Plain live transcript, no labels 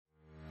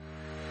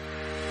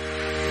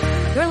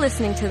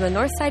listening to the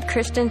Northside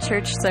Christian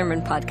Church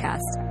Sermon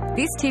Podcast.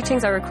 These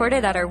teachings are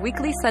recorded at our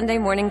weekly Sunday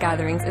morning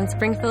gatherings in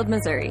Springfield,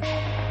 Missouri.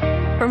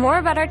 For more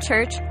about our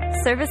church,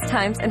 service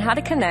times, and how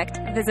to connect,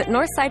 visit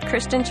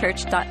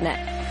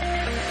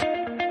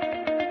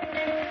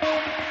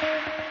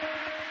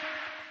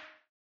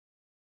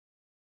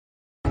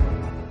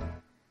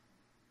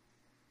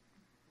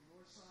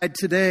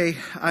Today,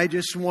 I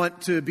just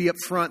want to be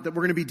upfront that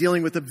we're going to be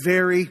dealing with a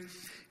very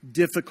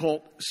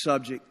difficult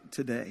subject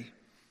today.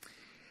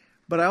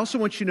 But I also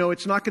want you to know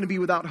it's not going to be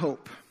without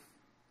hope.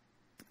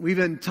 We've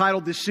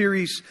entitled this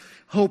series,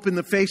 Hope in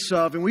the Face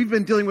of, and we've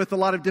been dealing with a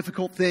lot of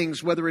difficult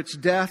things, whether it's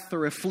death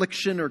or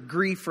affliction or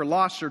grief or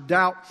loss or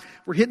doubt.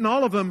 We're hitting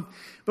all of them,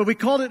 but we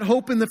called it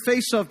Hope in the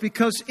Face of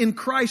because in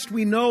Christ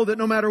we know that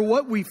no matter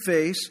what we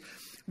face,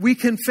 we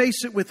can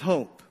face it with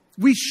hope.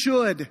 We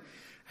should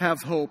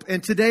have hope.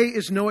 And today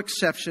is no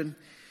exception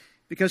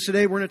because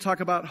today we're going to talk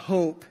about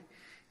hope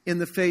in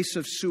the face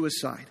of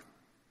suicide.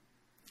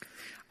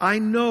 I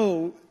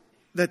know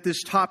that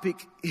this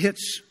topic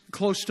hits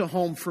close to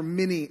home for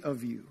many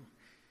of you.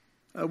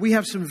 We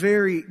have some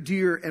very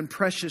dear and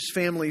precious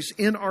families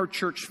in our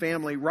church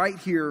family right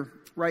here,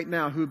 right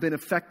now, who have been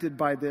affected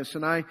by this.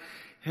 And I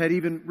had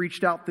even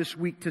reached out this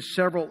week to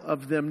several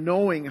of them,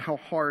 knowing how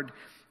hard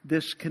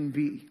this can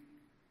be.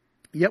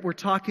 Yet we're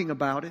talking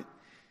about it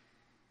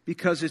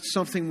because it's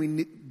something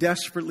we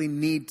desperately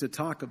need to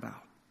talk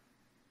about.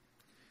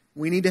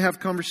 We need to have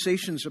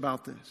conversations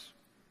about this.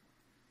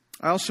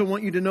 I also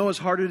want you to know, as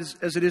hard as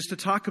it is to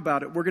talk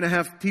about it, we're going to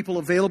have people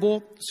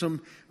available,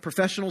 some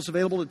professionals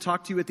available to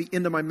talk to you at the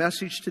end of my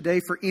message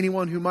today for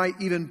anyone who might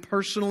even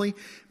personally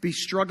be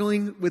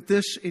struggling with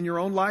this in your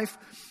own life,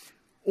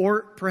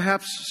 or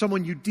perhaps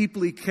someone you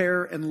deeply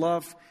care and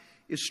love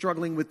is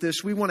struggling with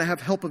this. We want to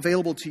have help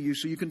available to you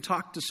so you can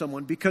talk to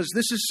someone, because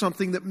this is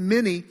something that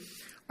many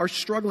are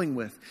struggling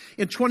with.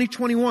 In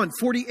 2021,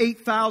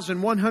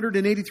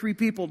 48,183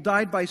 people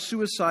died by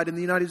suicide in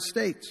the United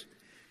States.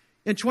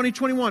 In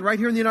 2021, right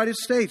here in the United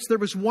States, there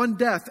was one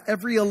death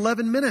every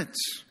 11 minutes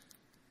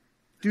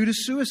due to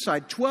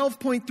suicide.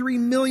 12.3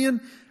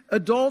 million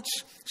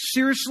adults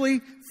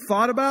seriously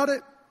thought about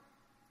it.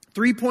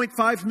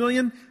 3.5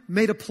 million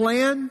made a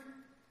plan.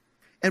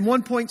 And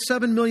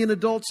 1.7 million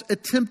adults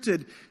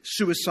attempted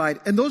suicide.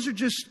 And those are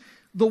just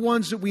the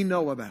ones that we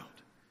know about.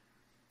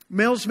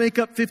 Males make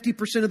up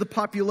 50% of the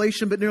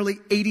population, but nearly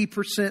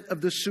 80%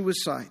 of the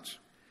suicides.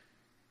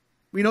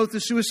 We know that the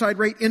suicide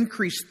rate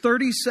increased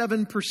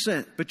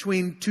 37%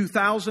 between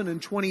 2000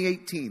 and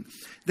 2018.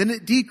 Then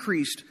it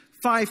decreased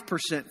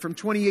 5% from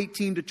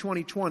 2018 to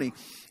 2020.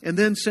 And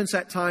then since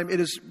that time, it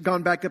has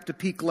gone back up to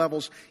peak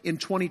levels in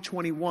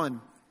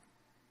 2021.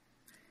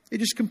 It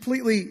just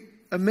completely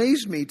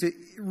amazed me to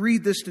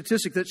read this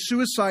statistic that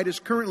suicide is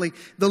currently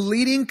the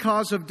leading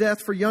cause of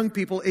death for young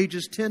people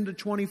ages 10 to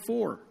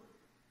 24.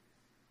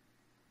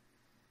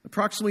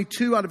 Approximately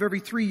 2 out of every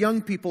 3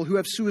 young people who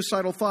have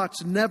suicidal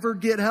thoughts never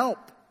get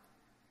help.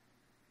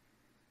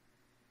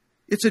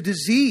 It's a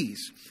disease.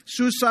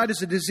 Suicide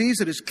is a disease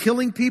that is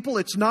killing people.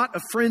 It's not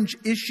a fringe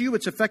issue.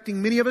 It's affecting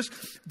many of us,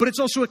 but it's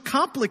also a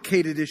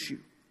complicated issue.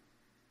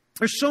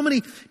 There's so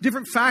many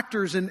different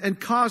factors and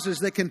causes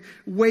that can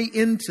weigh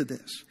into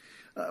this.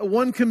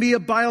 One can be a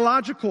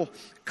biological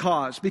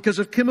cause because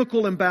of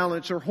chemical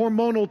imbalance or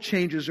hormonal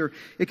changes, or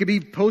it could be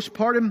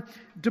postpartum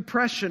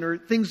depression or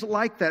things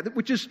like that,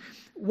 which is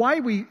why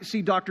we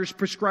see doctors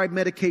prescribe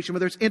medication,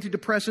 whether it's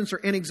antidepressants or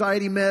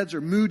anxiety meds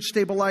or mood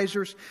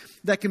stabilizers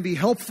that can be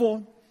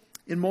helpful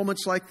in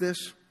moments like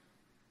this.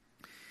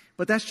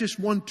 But that's just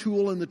one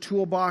tool in the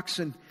toolbox,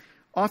 and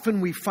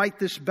often we fight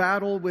this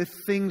battle with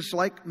things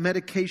like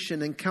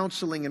medication and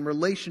counseling and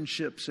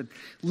relationships and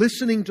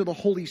listening to the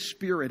Holy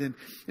Spirit and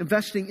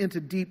investing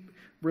into deep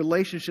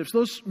relationships.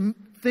 Those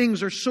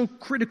things are so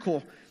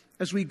critical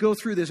as we go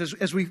through this,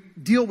 as we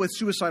deal with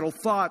suicidal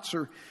thoughts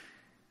or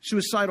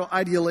suicidal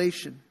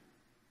ideation.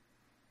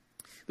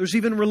 There's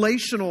even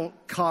relational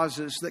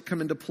causes that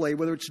come into play,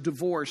 whether it's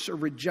divorce or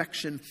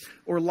rejection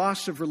or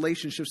loss of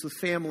relationships with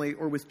family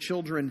or with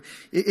children.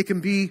 It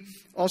can be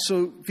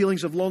also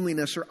feelings of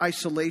loneliness or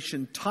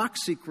isolation,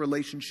 toxic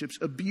relationships,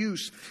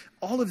 abuse.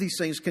 All of these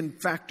things can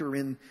factor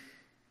in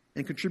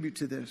and contribute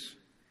to this.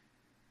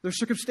 There's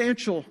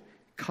circumstantial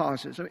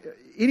causes.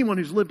 Anyone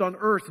who's lived on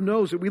earth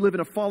knows that we live in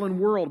a fallen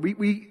world.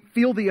 We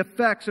feel the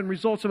effects and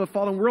results of a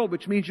fallen world,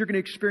 which means you're going to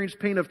experience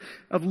pain of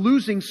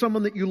losing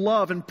someone that you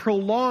love, and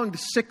prolonged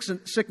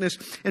sickness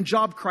and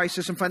job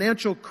crisis and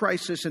financial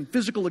crisis and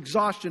physical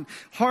exhaustion,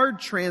 hard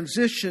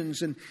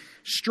transitions and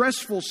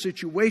stressful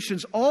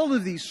situations. All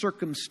of these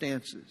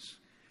circumstances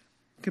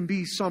can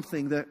be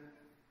something that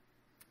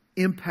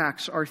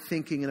impacts our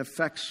thinking and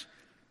affects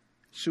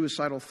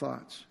suicidal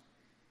thoughts.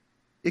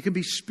 It can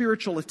be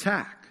spiritual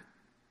attack.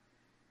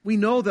 We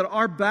know that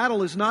our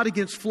battle is not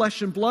against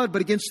flesh and blood,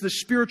 but against the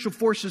spiritual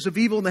forces of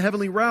evil in the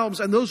heavenly realms.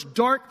 And those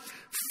dark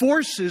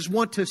forces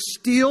want to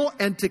steal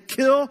and to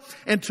kill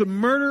and to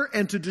murder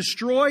and to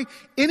destroy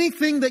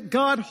anything that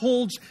God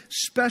holds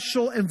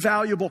special and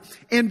valuable.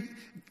 And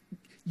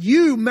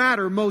you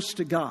matter most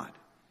to God.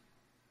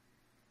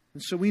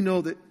 And so we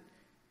know that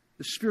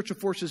the spiritual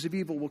forces of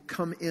evil will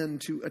come in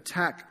to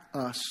attack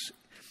us.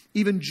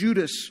 Even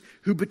Judas,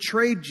 who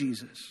betrayed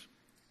Jesus.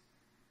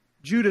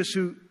 Judas,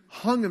 who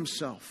hung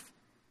himself.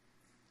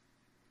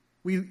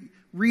 We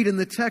read in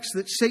the text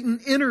that Satan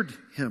entered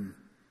him.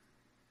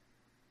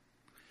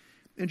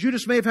 And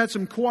Judas may have had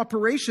some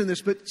cooperation in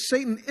this, but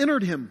Satan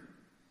entered him.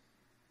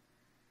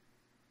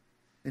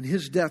 And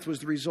his death was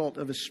the result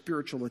of a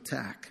spiritual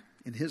attack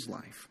in his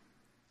life.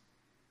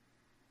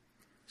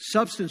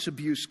 Substance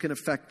abuse can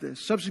affect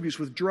this. Substance abuse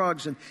with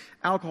drugs and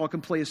alcohol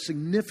can play a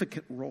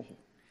significant role.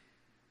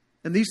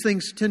 And these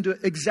things tend to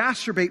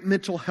exacerbate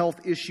mental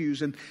health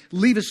issues and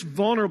leave us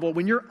vulnerable.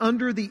 When you're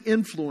under the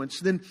influence,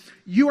 then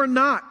you are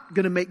not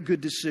going to make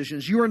good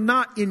decisions. You are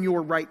not in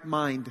your right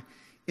mind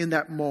in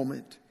that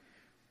moment.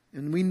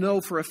 And we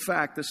know for a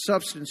fact that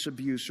substance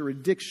abuse or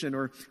addiction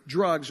or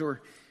drugs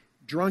or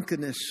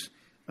drunkenness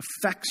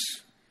affects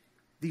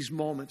these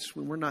moments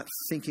when we're not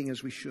thinking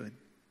as we should.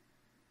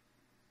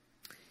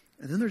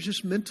 And then there's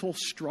just mental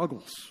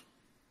struggles.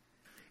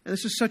 And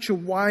this is such a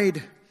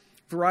wide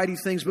variety of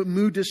things, but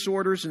mood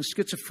disorders and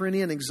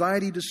schizophrenia and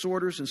anxiety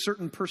disorders and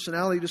certain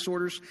personality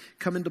disorders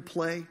come into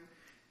play.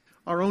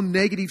 Our own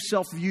negative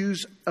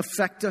self-views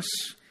affect us.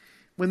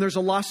 When there's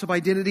a loss of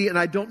identity and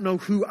I don't know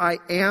who I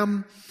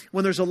am.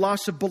 When there's a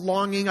loss of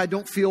belonging, I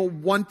don't feel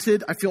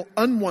wanted. I feel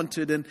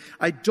unwanted and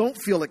I don't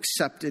feel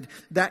accepted.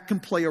 That can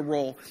play a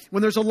role.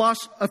 When there's a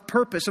loss of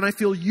purpose and I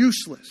feel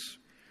useless.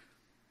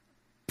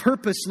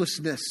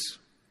 Purposelessness.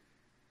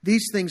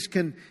 These things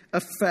can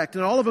affect,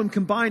 and all of them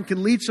combined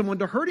can lead someone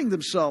to hurting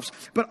themselves.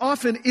 But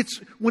often it's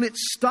when it's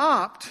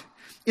stopped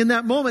in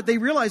that moment, they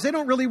realize they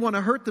don't really want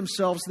to hurt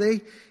themselves. They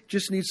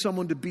just need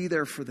someone to be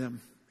there for them.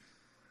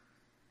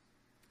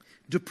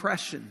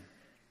 Depression.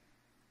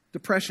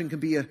 Depression can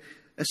be a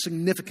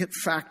significant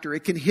factor.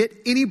 It can hit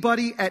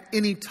anybody at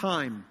any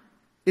time.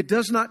 It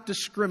does not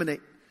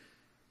discriminate.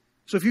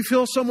 So if you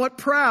feel somewhat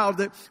proud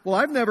that, well,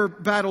 I've never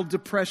battled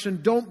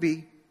depression, don't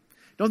be.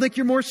 Don't think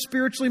you're more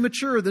spiritually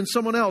mature than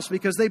someone else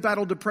because they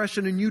battle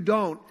depression and you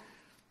don't.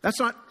 That's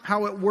not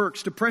how it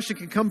works. Depression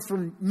can come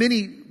from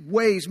many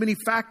ways, many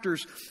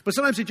factors. But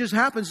sometimes it just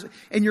happens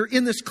and you're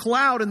in this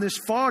cloud and this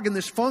fog and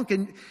this funk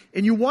and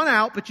you want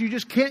out, but you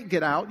just can't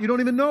get out. You don't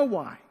even know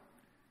why.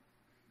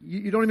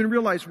 You don't even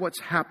realize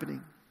what's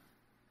happening.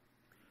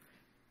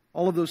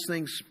 All of those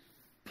things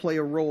play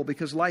a role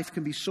because life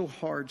can be so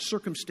hard,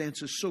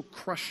 circumstances so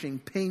crushing,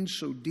 pain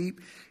so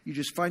deep. You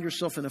just find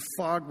yourself in a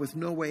fog with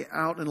no way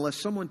out. And unless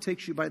someone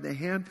takes you by the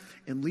hand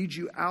and leads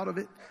you out of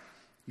it,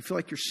 you feel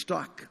like you're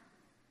stuck.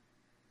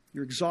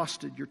 You're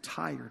exhausted. You're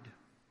tired.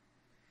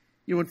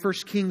 You know, in 1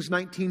 Kings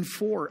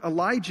 19:4,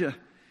 Elijah,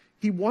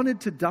 he wanted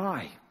to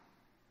die.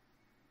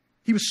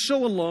 He was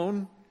so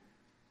alone.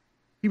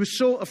 He was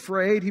so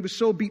afraid. He was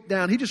so beat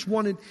down. He just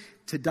wanted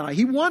to die.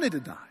 He wanted to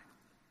die.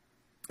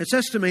 It's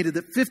estimated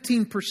that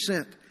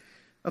 15%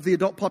 of the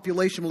adult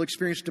population will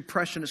experience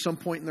depression at some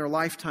point in their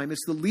lifetime.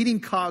 It's the leading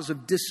cause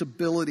of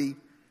disability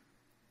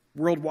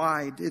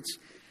worldwide. It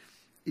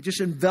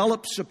just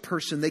envelops a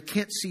person. They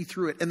can't see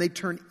through it. And they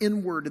turn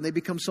inward and they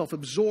become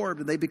self-absorbed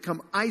and they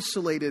become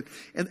isolated.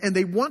 And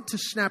they want to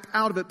snap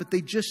out of it, but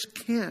they just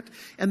can't.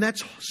 And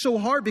that's so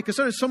hard because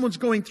sometimes someone's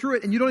going through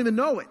it and you don't even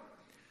know it.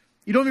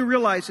 You don't even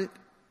realize it.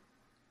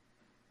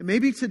 And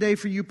maybe today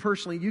for you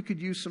personally, you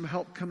could use some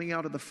help coming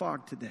out of the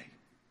fog today.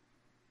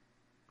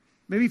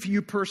 Maybe for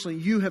you personally,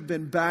 you have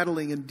been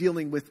battling and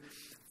dealing with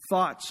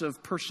thoughts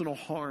of personal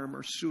harm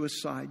or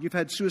suicide. You've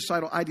had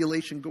suicidal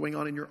ideation going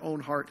on in your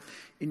own heart,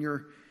 in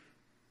your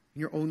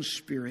own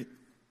spirit.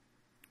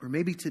 Or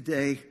maybe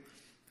today,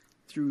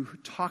 through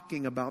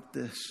talking about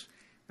this,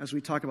 as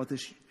we talk about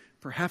this,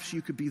 perhaps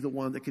you could be the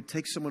one that could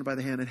take someone by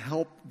the hand and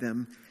help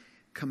them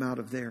come out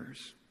of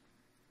theirs.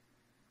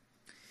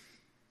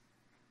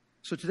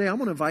 So today I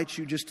want to invite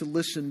you just to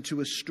listen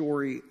to a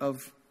story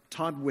of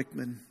Todd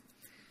Wickman.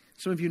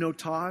 Some of you know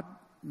Todd,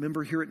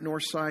 member here at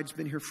Northside, has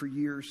been here for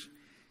years.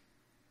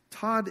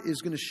 Todd is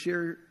going to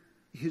share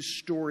his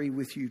story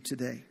with you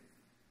today.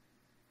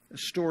 A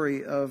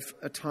story of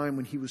a time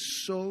when he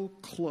was so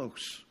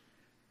close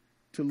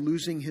to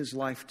losing his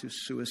life to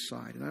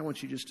suicide. And I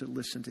want you just to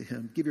listen to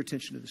him. Give your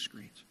attention to the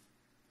screens.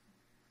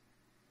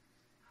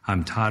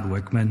 I'm Todd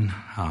Wickman.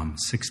 I'm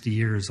 60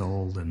 years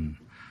old, and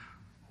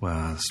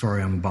the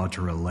story I'm about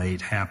to relate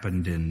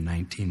happened in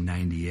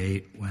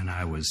 1998 when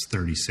I was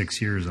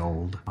 36 years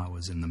old. I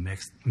was in the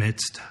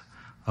midst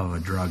of a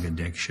drug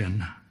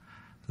addiction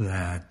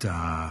that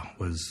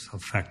was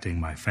affecting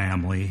my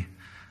family.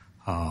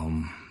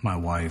 My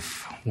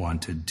wife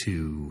wanted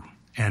to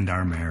end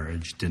our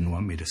marriage, didn't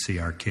want me to see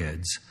our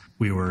kids.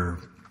 We were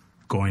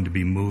going to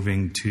be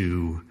moving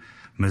to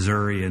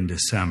Missouri in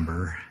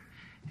December,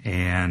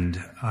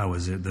 and I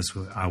was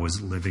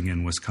living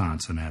in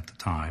Wisconsin at the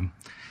time.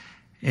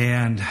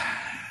 And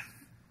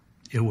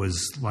it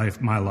was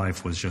my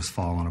life was just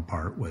falling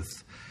apart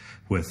with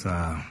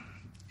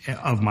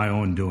of my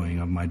own doing,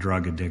 of my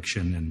drug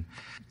addiction. And,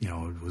 you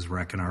know, it was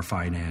wrecking our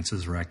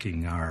finances,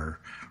 wrecking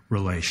our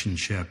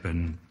relationship.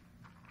 And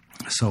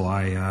so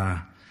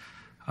I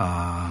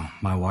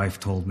My wife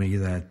told me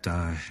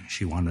that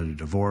she wanted a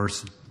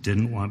divorce,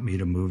 didn't want me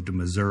to move to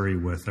Missouri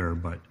with her,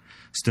 but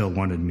still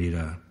wanted me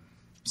to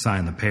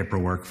sign the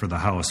paperwork for the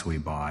house we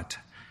bought.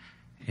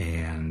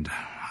 And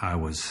I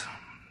was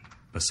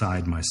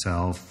beside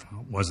myself.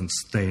 I wasn't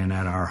staying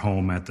at our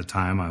home at the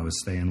time. I was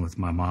staying with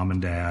my mom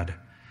and dad.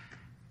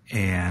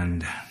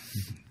 And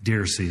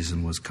deer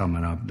season was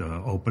coming up. The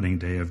opening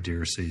day of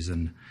deer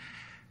season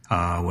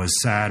was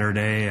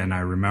Saturday, and I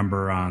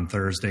remember on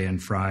Thursday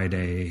and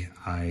Friday,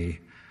 I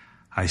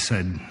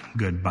said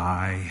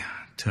goodbye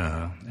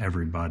to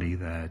everybody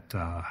that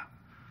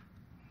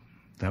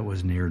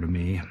was near to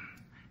me,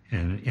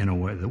 and in a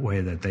way, the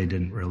way that they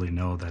didn't really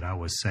know that I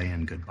was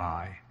saying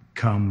goodbye.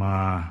 Come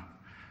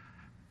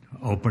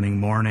opening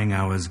morning,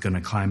 I was going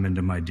to climb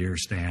into my deer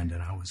stand,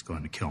 and I was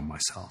going to kill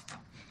myself.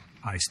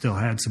 I still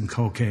had some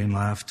cocaine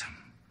left,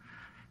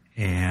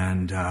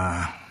 and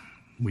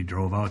we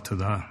drove out to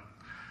the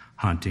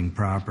hunting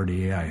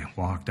property. I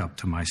walked up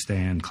to my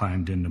stand,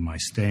 climbed into my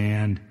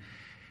stand,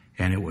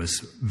 and it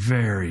was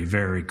very,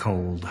 very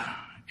cold,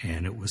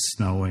 and it was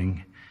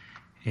snowing,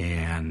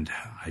 and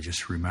I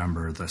just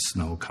remember the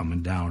snow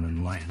coming down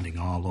and landing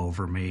all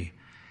over me,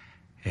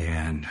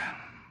 and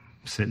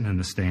sitting in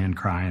the stand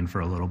crying for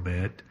a little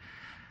bit,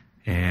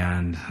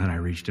 and then I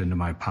reached into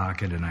my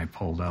pocket and I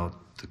pulled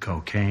out the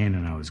cocaine,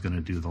 and I was going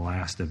to do the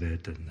last of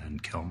it and then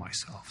kill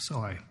myself. So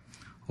I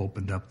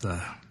opened up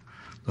the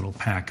little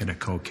packet of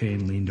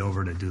cocaine, leaned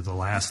over to do the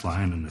last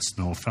line, and the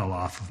snow fell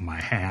off of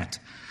my hat,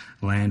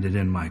 landed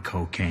in my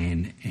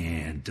cocaine,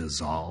 and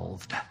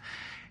dissolved.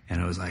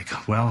 And I was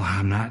like, well,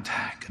 I'm not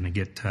going to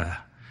get to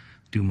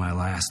do my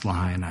last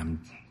line. I'm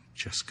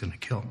just going to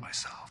kill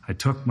myself. I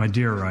took my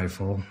deer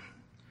rifle,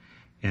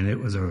 and it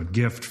was a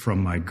gift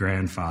from my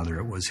grandfather.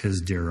 It was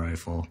his deer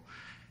rifle.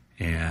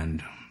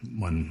 And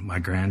when my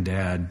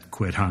granddad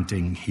quit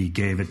hunting, he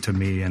gave it to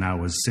me, and I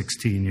was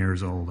 16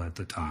 years old at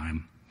the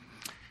time.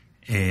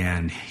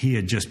 And he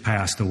had just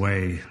passed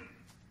away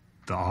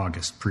the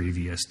August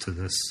previous to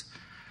this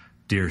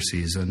deer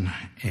season.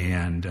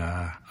 And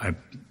I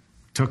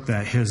took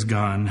his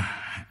gun,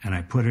 and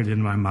I put it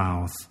in my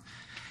mouth,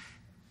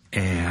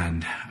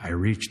 and I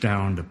reached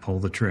down to pull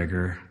the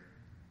trigger,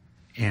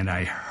 and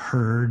I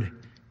heard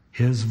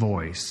his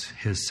voice,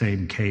 his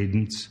same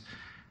cadence,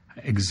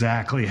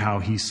 exactly how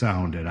he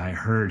sounded. I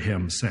heard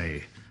him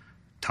say,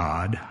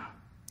 "Todd,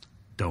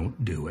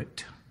 don't do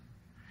it."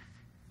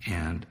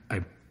 And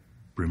I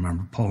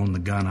remember pulling the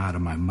gun out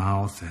of my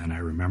mouth, and I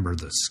remember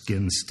the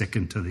skin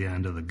sticking to the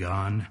end of the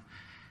gun.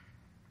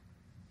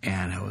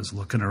 And I was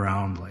looking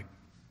around like,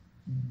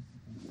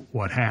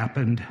 what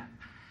happened?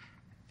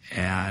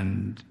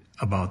 And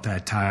about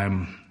that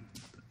time,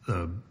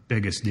 the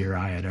biggest deer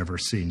I had ever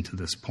seen to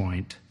this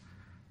point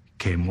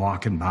came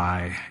walking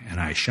by, and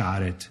I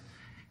shot it,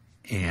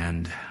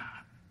 and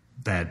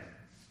that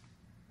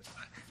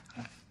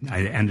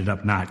I ended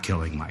up not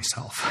killing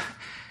myself.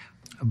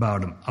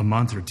 About a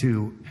month or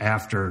two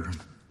after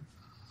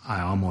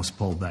I almost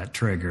pulled that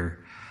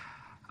trigger,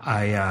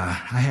 I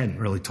hadn't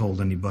really told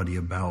anybody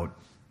about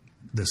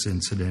this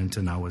incident,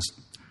 and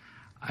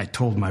I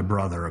told my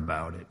brother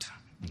about it.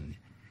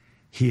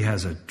 He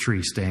has a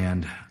tree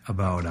stand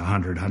about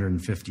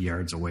 150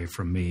 yards away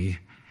from me,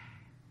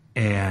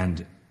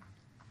 and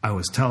I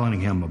was telling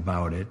him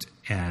about it,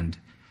 and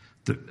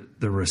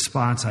the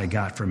response I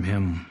got from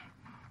him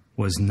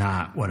was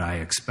not what I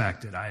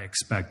expected. I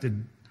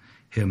expected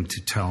him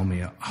to tell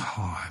me,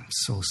 "Oh, I'm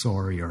so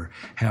sorry," or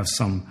have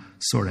some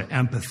sort of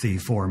empathy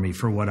for me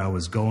for what I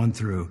was going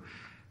through.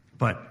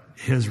 But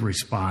his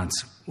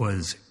response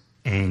was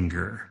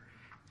anger.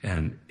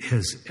 And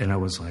I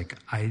was like,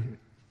 I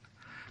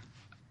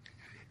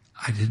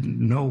didn't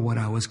know what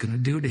I was going to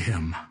do to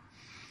him,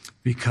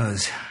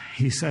 because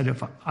he said,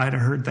 if I'd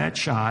have heard that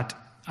shot,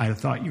 I'd have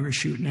thought you were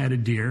shooting at a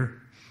deer,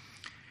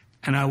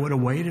 and I would have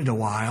waited a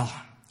while,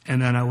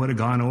 and then I would have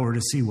gone over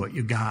to see what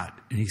you got.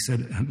 And he said,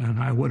 and then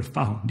I would have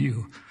found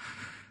you.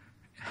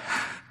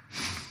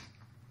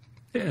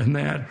 And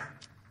that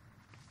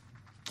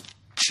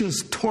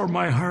just tore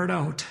my heart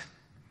out,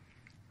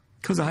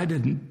 because I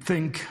didn't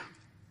think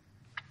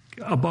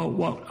about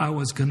what I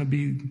was going to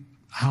be,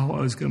 how I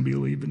was going to be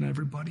leaving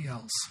everybody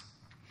else.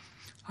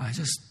 I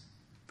just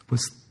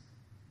was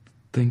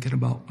thinking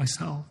about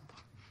myself.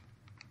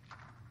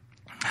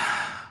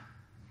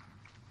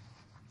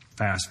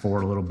 Fast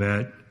forward a little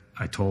bit,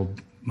 I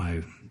told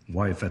my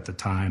wife at the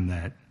time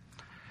that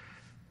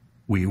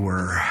we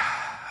were,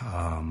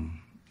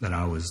 that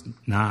I was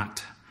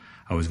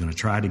going to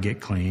try to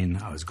get clean.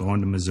 I was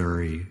going to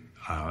Missouri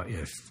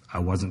if I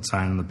wasn't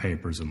signing the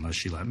papers unless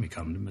she let me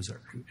come to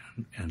Missouri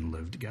and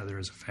live together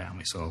as a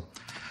family. So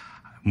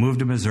I moved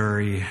to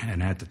Missouri,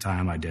 and at the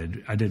time I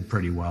did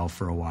pretty well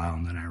for a while,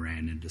 and then I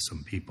ran into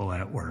some people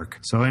at work.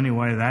 So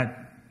anyway,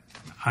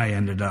 I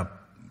ended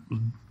up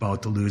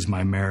about to lose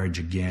my marriage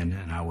again,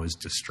 and I was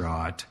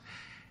distraught.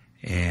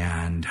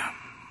 And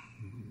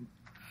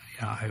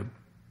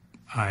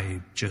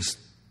I just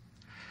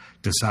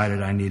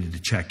decided I needed to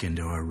check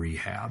into a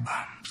rehab.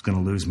 I was going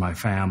to lose my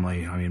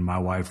family. I mean, my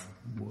wife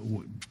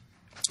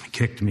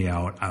kicked me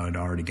out. I had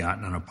already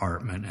gotten an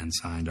apartment and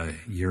signed a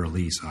year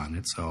lease on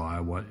it,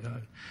 so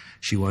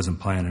she wasn't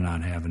planning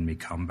on having me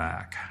come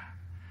back.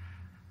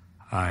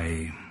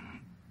 I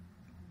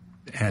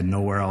had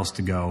nowhere else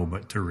to go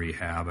but to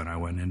rehab, and I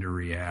went into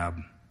rehab,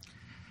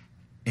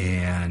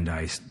 and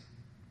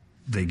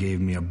they gave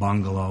me a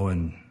bungalow,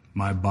 and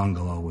my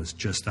bungalow was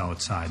just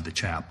outside the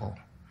chapel.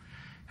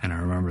 And I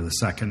remember the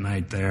second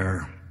night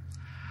there,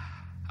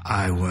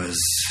 I was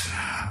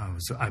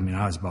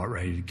about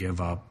ready to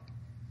give up.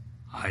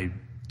 I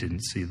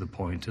didn't see the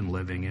point in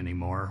living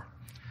anymore.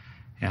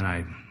 And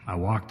I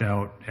walked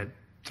out at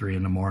 3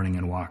 a.m.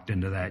 and walked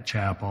into that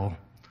chapel,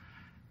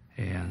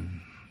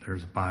 and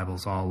there's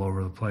Bibles all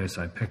over the place.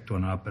 I picked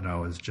one up, and I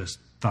was just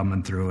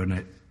thumbing through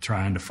it,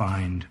 trying to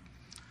find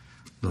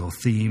little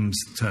themes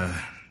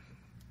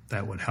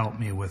that would help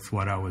me with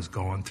what I was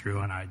going through.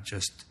 And I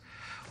just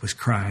was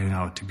crying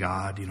out to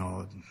God,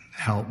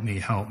 help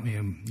me,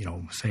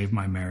 save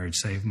my marriage,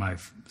 save my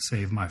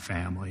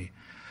family.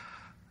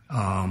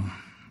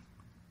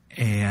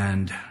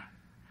 And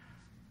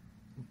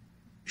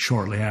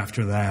shortly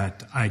after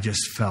that, I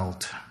just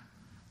felt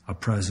a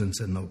presence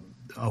and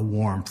a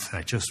warmth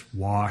that just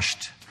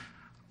washed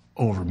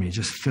over me,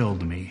 just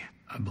filled me.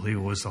 I believe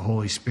it was the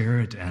Holy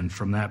Spirit, and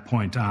from that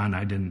point on,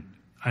 I knew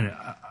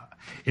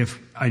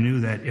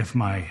that if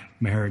my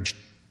marriage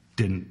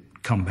didn't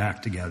come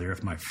back together,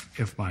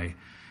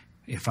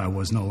 if I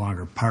was no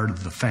longer part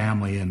of the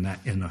family in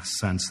a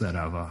sense that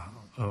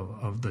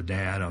of the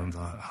dad, of the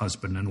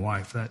husband and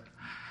wife, that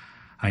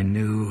I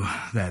knew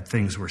that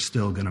things were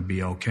still going to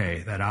be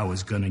okay, that I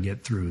was going to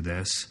get through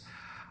this,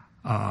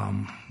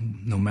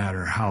 no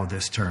matter how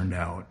this turned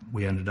out.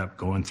 We ended up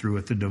going through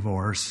with the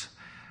divorce,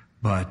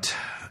 but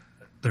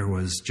there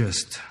was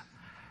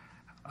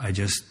I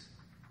just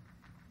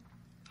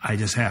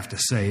have to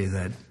say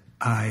that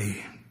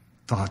I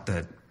thought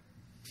that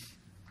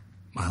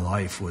my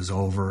life was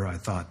over. I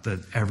thought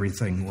that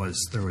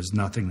there was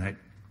nothing that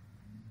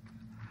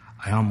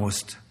I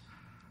almost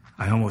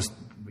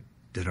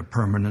did a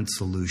permanent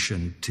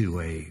solution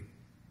to a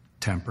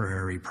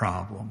temporary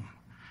problem.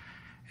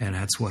 And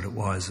that's what it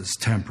was, is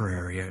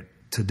temporary.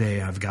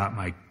 Today I've got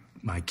my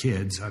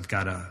kids, I've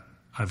got a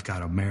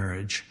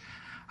marriage,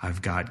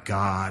 I've got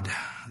God,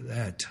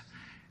 that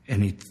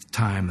any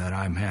time that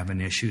I'm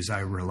having issues, I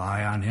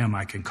rely on Him,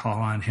 I can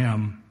call on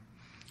Him.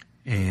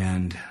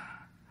 And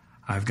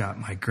I've got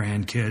my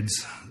grandkids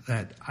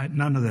that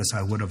none of this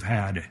I would have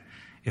had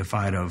if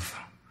I'd have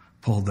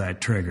pulled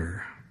that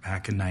trigger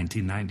back in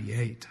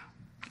 1998.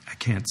 I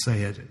can't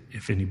say it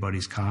if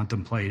anybody's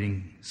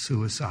contemplating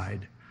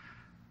suicide.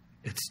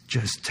 It's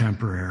just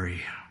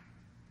temporary.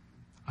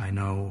 I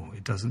know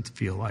it doesn't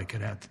feel like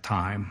it at the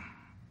time,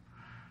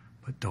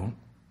 but don't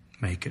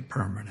make it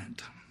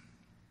permanent.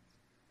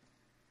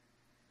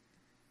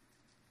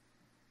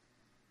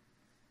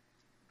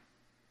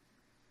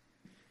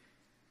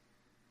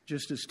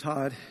 Just as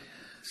Todd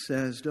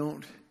says,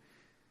 don't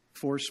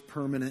force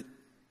permanent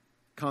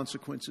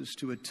consequences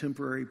to a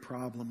temporary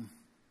problem.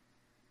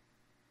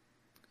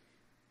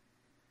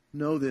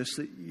 Know this,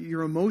 that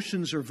your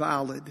emotions are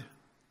valid,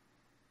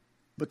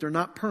 but they're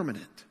not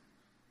permanent.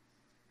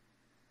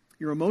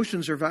 Your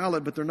emotions are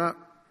valid, but they're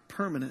not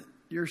permanent.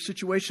 Your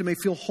situation may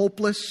feel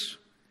hopeless,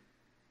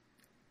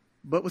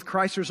 but with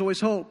Christ there's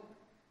always hope.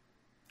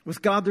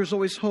 With God there's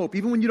always hope.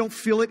 Even when you don't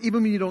feel it,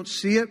 even when you don't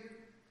see it,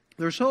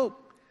 there's hope.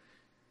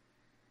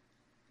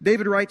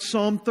 David writes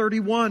Psalm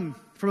 31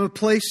 from a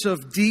place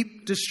of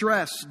deep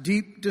distress,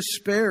 deep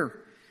despair.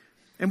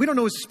 And we don't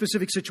know his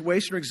specific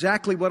situation or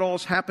exactly what all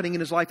is happening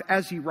in his life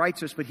as he writes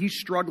this, but he's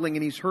struggling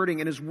and he's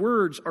hurting, and his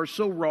words are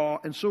so raw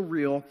and so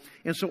real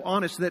and so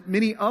honest that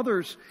many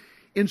others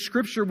in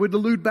Scripture would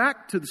allude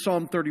back to the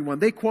Psalm 31.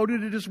 They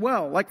quoted it as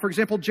well. Like, for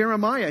example,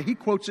 Jeremiah, he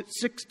quotes it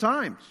 6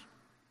 times.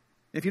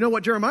 If you know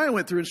what Jeremiah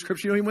went through in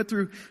Scripture, you know he went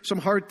through some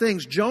hard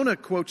things. Jonah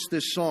quotes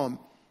this psalm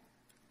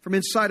from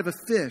inside of a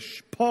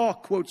fish. Paul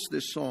quotes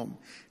this psalm.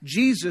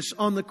 Jesus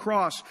on the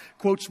cross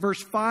quotes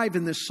verse 5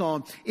 in this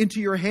psalm.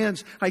 Into your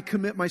hands I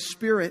commit my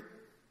spirit.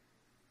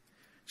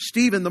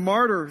 Stephen, the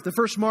martyr, the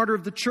first martyr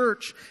of the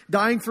church,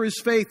 dying for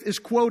his faith, is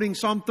quoting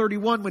Psalm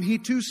 31 when he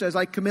too says,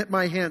 I commit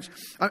my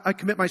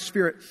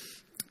spirit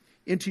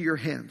into your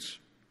hands.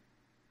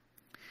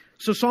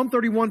 So Psalm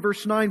 31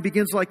 verse 9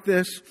 begins like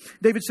this.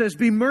 David says,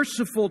 be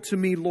merciful to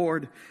me,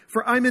 Lord,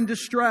 for I'm in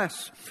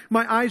distress.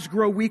 My eyes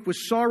grow weak with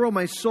sorrow,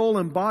 my soul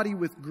and body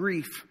with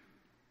grief.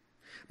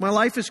 My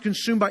life is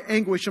consumed by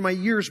anguish and my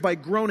years by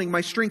groaning.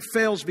 My strength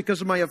fails because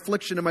of my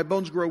affliction and my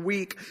bones grow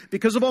weak.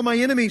 Because of all my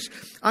enemies,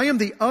 I am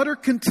the utter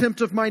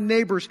contempt of my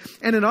neighbors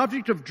and an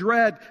object of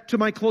dread to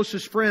my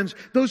closest friends.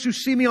 Those who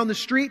see me on the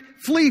street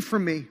flee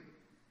from me.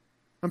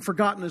 I'm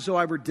forgotten as though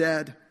I were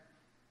dead.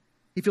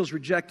 He feels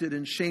rejected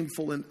and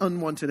shameful and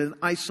unwanted and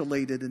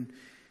isolated and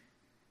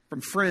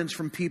from friends,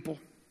 from people.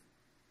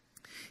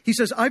 He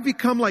says, I've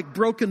become like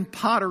broken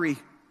pottery.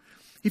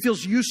 He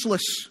feels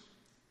useless,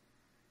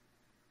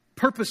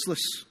 purposeless.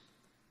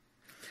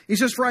 He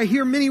says, for I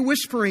hear many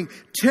whispering,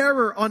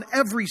 terror on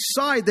every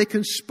side. They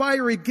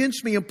conspire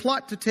against me and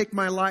plot to take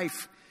my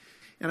life.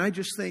 And I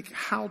just think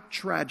how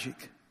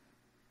tragic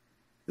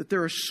that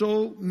there are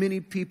so many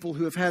people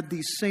who have had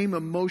these same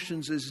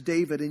emotions as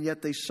David, and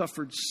yet they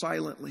suffered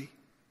silently,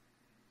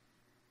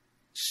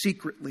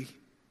 secretly,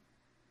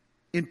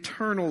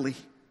 internally.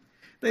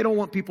 They don't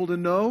want people to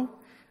know.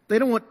 They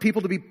don't want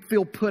people to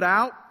feel put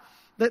out.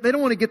 They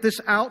don't want to get this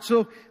out,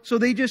 so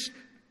they just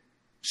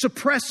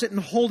suppress it and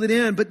hold it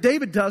in. But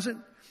David doesn't.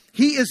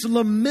 He is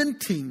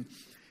lamenting.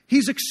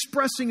 He's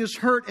expressing his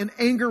hurt and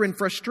anger and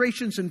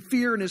frustrations and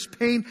fear and his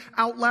pain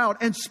out loud,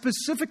 and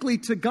specifically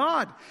to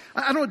God.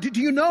 I don't know,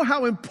 do you know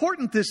how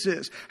important this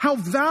is? How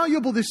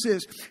valuable this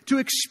is to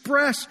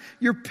express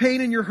your pain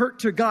and your hurt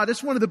to God?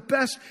 It's one of the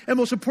best and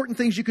most important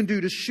things you can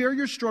do, to share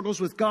your struggles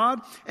with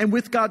God and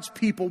with God's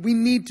people. We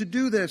need to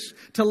do this,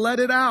 to let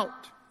it out.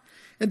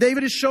 And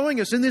David is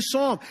showing us in this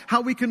psalm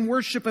how we can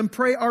worship and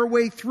pray our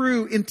way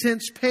through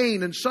intense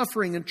pain and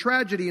suffering and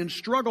tragedy and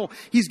struggle.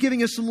 He's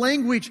giving us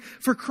language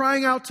for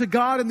crying out to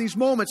God in these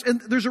moments.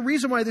 And there's a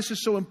reason why this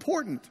is so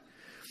important.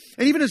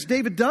 And even as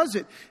David does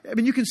it, I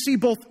mean, you can see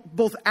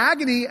both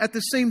agony at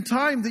the same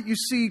time that you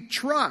see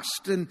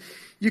trust. And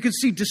you can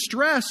see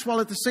distress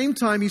while at the same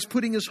time he's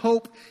putting his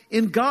hope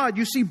in God.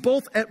 You see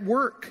both at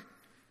work.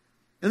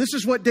 And this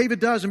is what David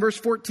does in verse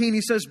 14.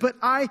 He says, "But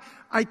I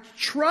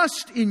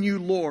trust in you,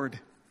 Lord.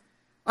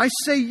 I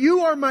say, you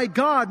are my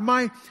God.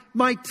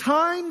 My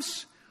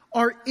times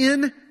are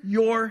in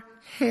your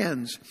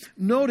hands."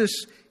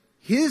 Notice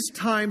his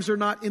times are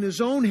not in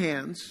his own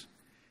hands.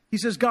 He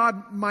says,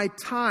 God, my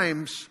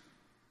times,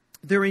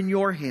 they're in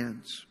your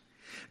hands.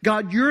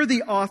 God, you're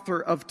the author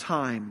of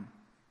time.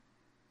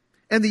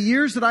 And the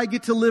years that I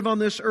get to live on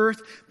this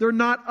earth, they're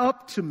not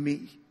up to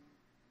me.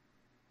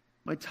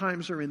 My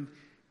times are in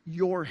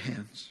your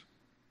hands.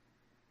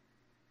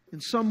 In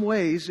some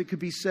ways, it could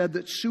be said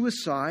that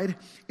suicide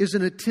is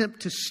an attempt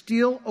to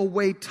steal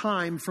away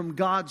time from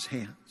God's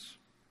hands.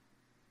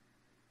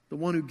 The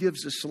one who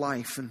gives us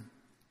life and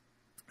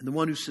the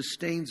one who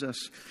sustains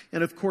us.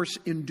 And of course,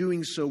 in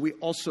doing so, we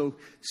also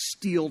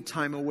steal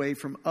time away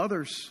from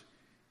others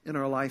in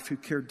our life who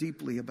care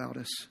deeply about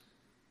us.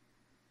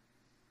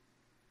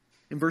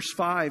 In verse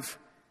 5,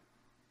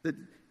 that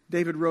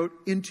David wrote,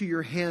 "Into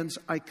your hands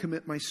I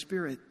commit my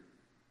spirit."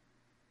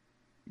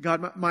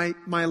 God,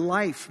 my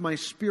life, my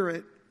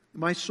spirit,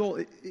 my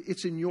soul,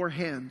 it's in your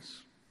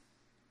hands.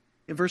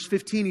 In verse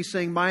 15, he's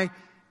saying, my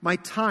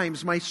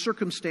times, my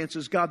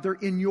circumstances, God, they're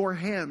in your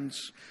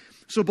hands.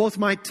 So both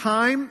my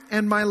time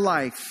and my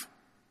life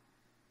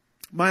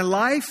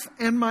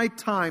and my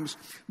times,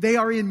 they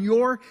are in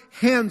your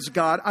hands,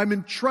 God. I'm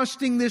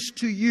entrusting this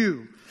to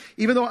you.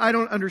 Even though I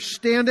don't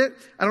understand it,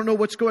 I don't know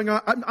what's going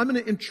on, I'm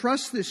going to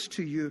entrust this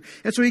to you.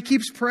 And so he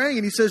keeps praying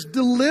and he says,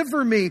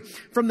 deliver me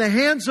from the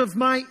hands of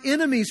my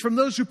enemies, from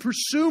those who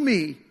pursue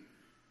me.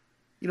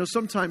 You know,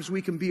 sometimes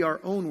we can be our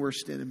own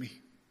worst enemy.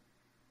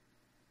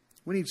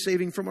 We need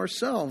saving from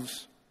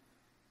ourselves.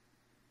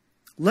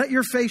 Let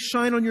your face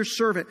shine on your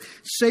servant.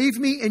 Save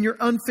me in your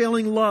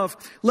unfailing love.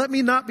 Let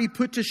me not be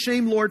put to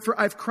shame, Lord, for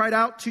I've cried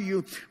out to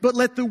you. But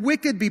let the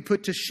wicked be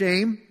put to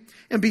shame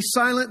and be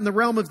silent in the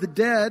realm of the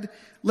dead.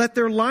 Let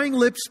their lying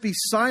lips be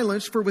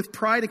silenced, for with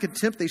pride and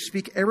contempt they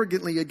speak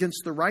arrogantly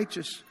against the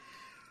righteous.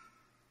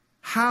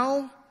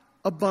 How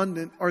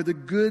abundant are the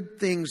good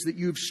things that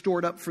you've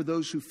stored up for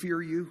those who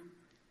fear you,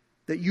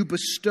 that you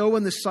bestow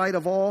in the sight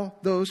of all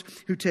those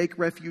who take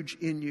refuge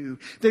in you.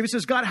 David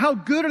says, God, how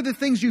good are the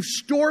things you've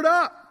stored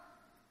up?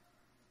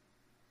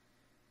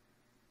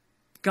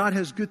 God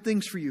has good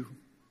things for you.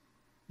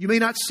 You may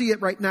not see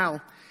it right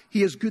now.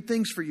 He has good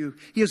things for you.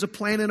 He has a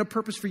plan and a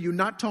purpose for you,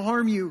 not to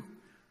harm you,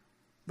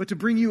 but to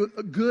bring you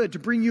good, to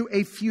bring you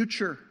a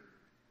future.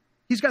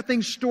 He's got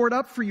things stored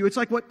up for you. It's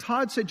like what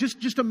Todd said.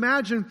 Just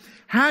imagine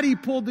had he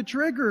pulled the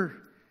trigger,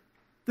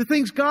 the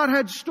things God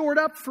had stored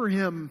up for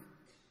him.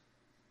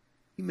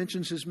 He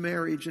mentions his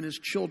marriage and his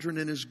children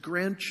and his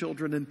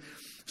grandchildren and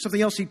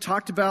something else he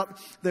talked about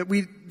that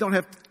we don't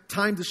have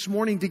time this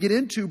morning to get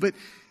into, but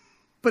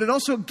it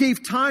also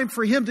gave time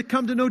for him to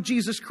come to know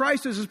Jesus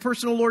Christ as his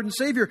personal Lord and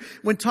Savior.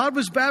 When Todd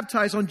was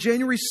baptized on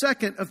January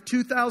 2nd of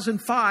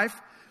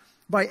 2005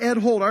 by Ed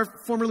Holt, our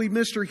former lead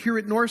minister here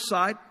at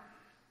Northside,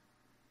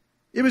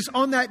 it was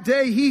on that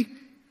day he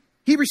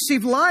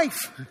received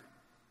life.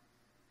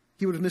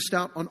 He would have missed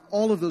out on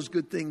all of those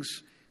good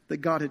things that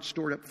God had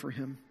stored up for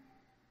him.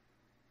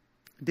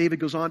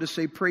 David goes on to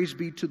say, praise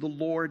be to the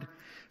Lord,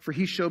 for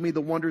he showed me the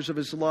wonders of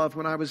his love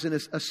when I was in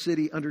a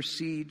city under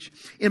siege.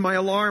 In my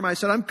alarm, I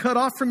said, I'm cut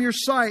off from your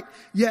sight,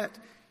 yet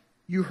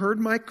you heard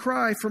my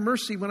cry for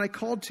mercy when I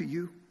called to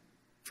you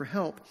for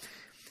help.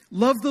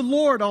 Love the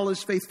Lord, all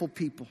his faithful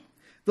people.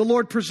 The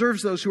Lord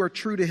preserves those who are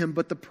true to him,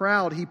 but the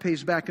proud he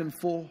pays back in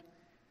full.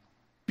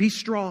 Be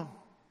strong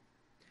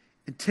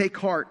and take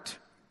heart,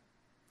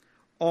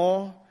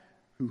 all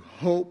who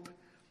hope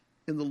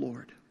in the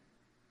Lord.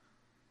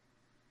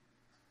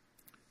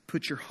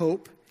 Put your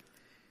hope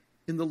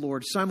in the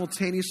Lord.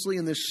 Simultaneously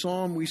in this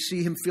psalm, we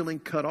see him feeling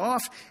cut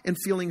off and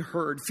feeling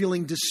heard,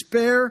 feeling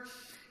despair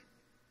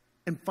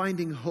and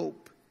finding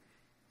hope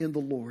in the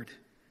Lord.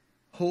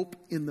 hope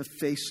in the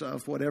face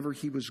of whatever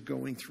he was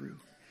going through.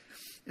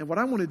 And what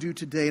I want to do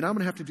today, and I'm going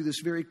to have to do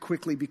this very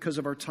quickly because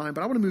of our time,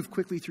 but I want to move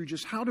quickly through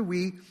just how do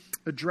we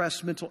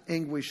address mental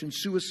anguish and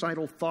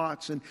suicidal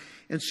thoughts and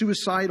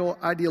suicidal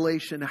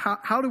ideation.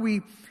 How do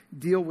we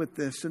deal with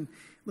this? And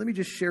let me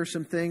just share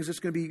some things.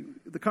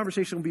 The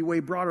conversation will be way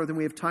broader than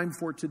we have time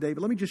for today,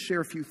 but let me just share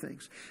a few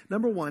things.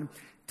 Number one,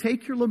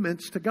 take your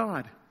laments to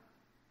God.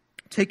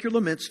 Take your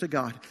laments to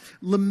God.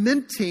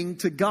 Lamenting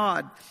to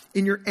God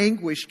in your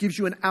anguish gives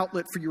you an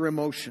outlet for your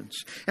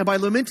emotions. And by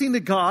lamenting to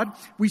God,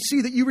 we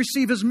see that you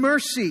receive His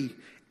mercy.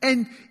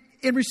 And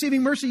in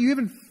receiving mercy, you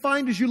even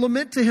find as you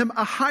lament to Him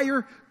a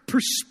higher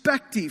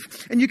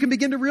perspective. And you can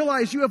begin to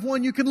realize you have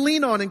one you can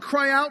lean on and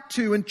cry out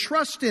to and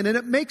trust in. And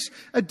it makes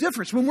a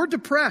difference. When we're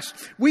depressed,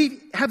 we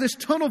have this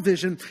tunnel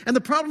vision. And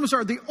the problems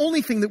are the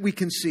only thing that we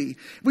can see.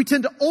 We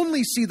tend to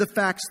only see the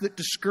facts that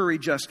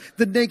discourage us.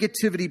 The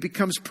negativity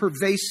becomes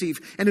pervasive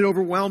and it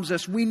overwhelms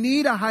us. We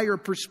need a higher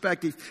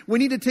perspective. We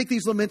need to take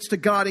these laments to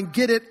God and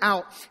get it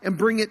out and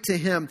bring it to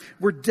Him.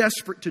 We're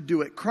desperate to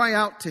do it. Cry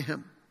out to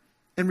Him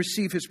and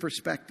receive His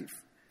perspective.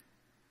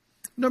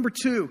 Number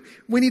two,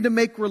 we need to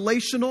make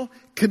relational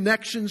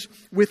connections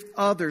with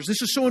others.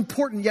 This is so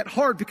important yet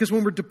hard because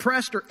when we're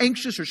depressed or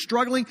anxious or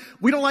struggling,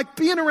 we don't like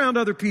being around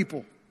other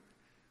people.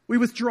 We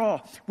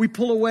withdraw, we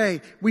pull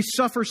away, we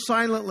suffer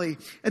silently,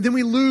 and then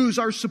we lose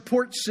our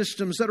support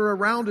systems that are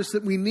around us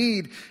that we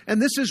need. And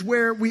this is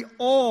where we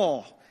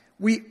all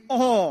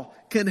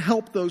can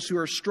help those who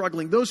are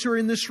struggling, those who are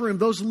in this room,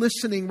 those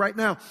listening right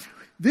now.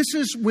 This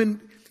is when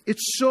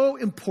it's so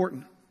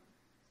important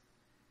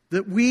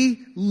that we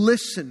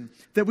listen,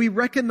 that we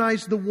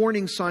recognize the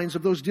warning signs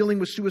of those dealing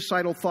with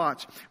suicidal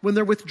thoughts. When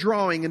they're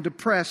withdrawing and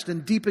depressed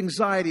and deep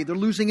anxiety, they're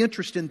losing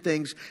interest in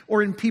things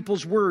or in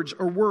people's words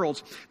or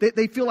worlds.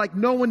 They feel like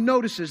no one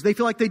notices. They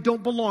feel like they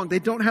don't belong. They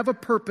don't have a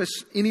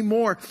purpose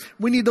anymore.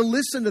 We need to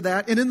listen to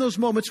that. And in those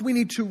moments, we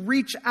need to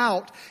reach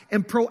out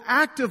and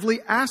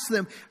proactively ask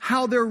them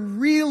how they're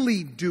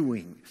really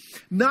doing.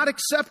 Not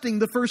accepting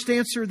the first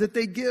answer that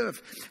they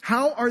give.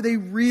 How are they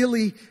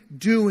really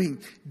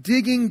doing?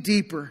 Digging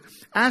deeper.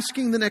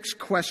 Asking the next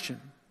question.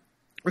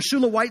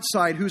 Ursula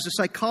Whiteside, who's a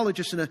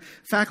psychologist and a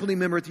faculty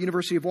member at the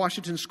University of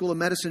Washington School of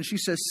Medicine, she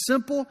says,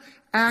 simple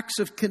acts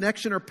of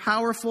connection are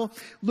powerful.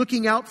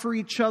 Looking out for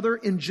each other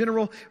in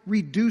general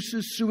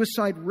reduces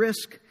suicide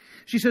risk.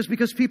 She says,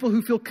 because people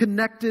who feel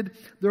connected,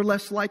 they're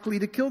less likely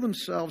to kill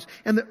themselves.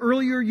 And the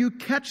earlier you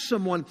catch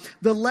someone,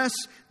 the less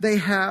they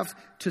have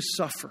to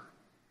suffer.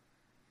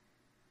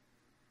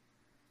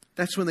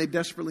 That's when they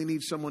desperately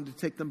need someone to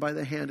take them by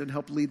the hand and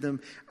help lead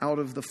them out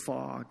of the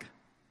fog.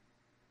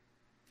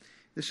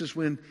 This is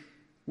when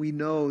we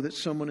know that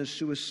someone is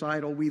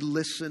suicidal. We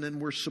listen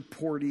and we're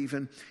supportive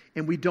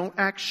and we don't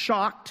act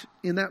shocked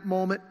in that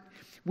moment.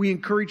 We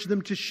encourage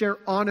them to share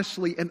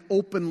honestly and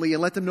openly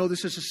and let them know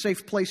this is a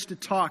safe place to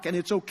talk and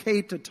it's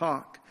okay to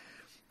talk.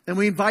 And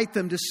we invite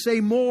them to say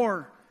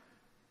more.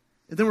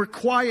 And then we're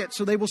quiet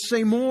so they will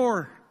say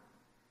more.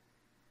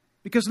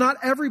 Because not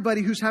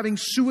everybody who's having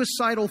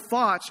suicidal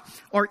thoughts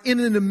are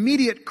in an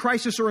immediate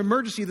crisis or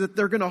emergency that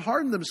they're going to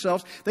harm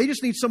themselves. They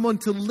just need someone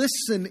to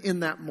listen in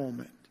that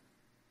moment.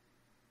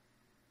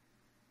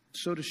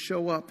 So to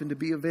show up and to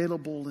be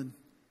available. And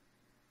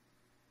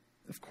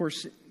of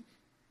course,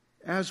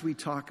 as we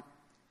talk,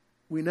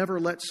 we never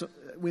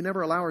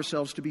allow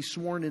ourselves to be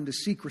sworn into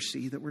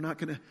secrecy, that we're not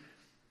going to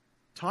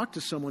talk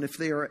to someone if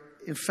they are,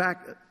 in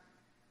fact,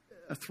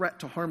 a threat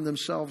to harm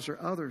themselves or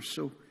others.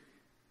 So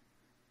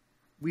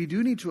we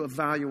do need to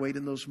evaluate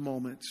in those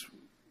moments,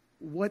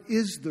 what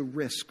is the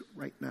risk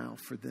right now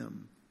for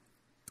them?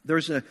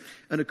 There's an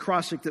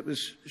acrostic that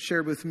was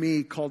shared with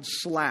me called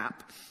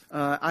SLAP.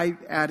 I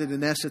added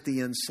an S at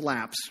the end,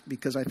 SLAPS,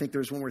 because I think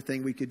there's one more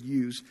thing we could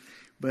use.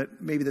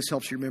 But maybe this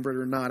helps you remember it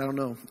or not. I don't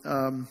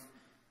know.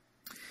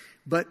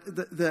 But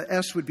the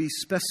S would be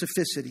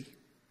specificity.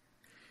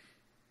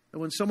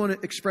 And when someone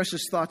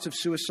expresses thoughts of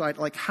suicide,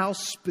 like how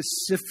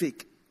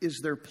specific is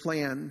their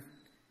plan?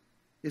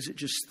 Is it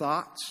just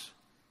thoughts?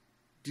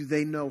 Do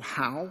they know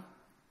how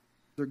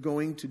they're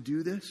going to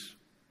do this?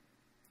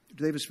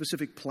 Do they have a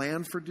specific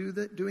plan for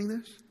doing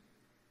this?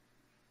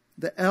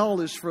 The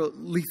L is for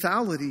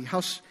lethality.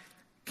 How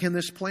can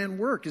this plan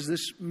work? Is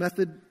this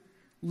method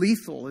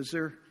lethal? Is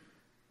there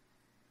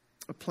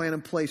a plan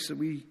in place that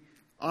we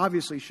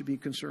obviously should be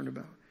concerned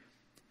about?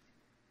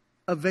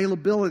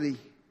 Availability.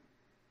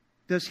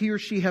 Does he or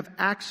she have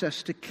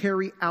access to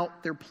carry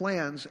out their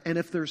plans? And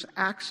if there's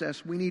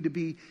access, we need to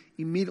be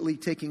immediately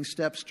taking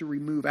steps to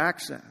remove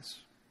access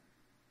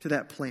to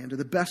that plan to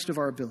the best of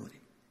our ability.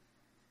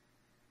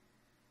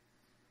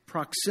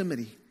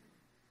 Proximity.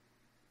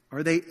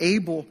 Are they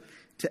able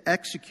to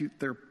execute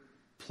their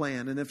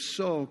plan? And if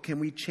so, can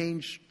we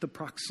change the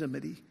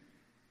proximity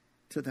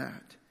to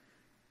that?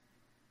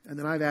 And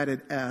then I've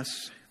added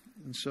S.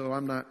 And so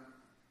I'm not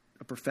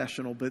a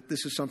professional, but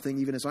this is something,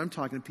 even as I'm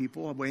talking to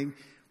people, Wayne,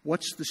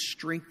 what's the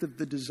strength of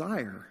the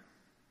desire?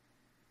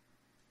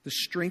 The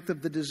strength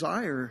of the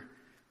desire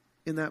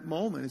in that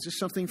moment? Is this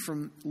something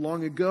from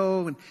long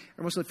ago and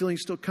most of the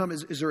feelings still come?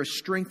 Is there a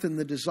strength in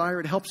the desire?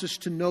 It helps us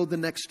to know the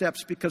next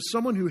steps, because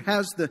someone who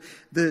has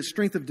the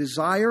strength of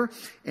desire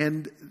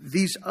and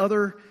these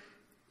other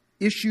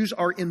issues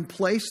are in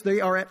place,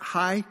 they are at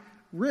high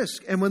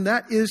risk. And when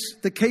that is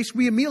the case,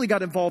 we immediately got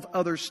to involve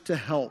others to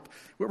help.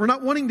 We're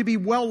not wanting to be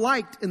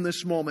well-liked in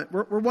this moment.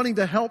 We're wanting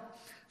to help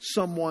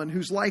someone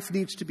whose life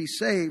needs to be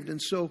saved.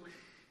 And so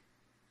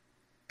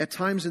at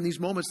times in these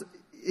moments,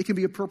 it can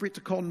be appropriate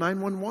to call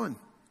 911.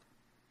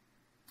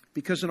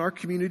 Because in our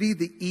community,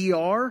 the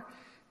ER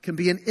can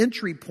be an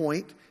entry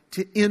point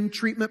to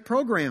in-treatment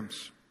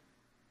programs.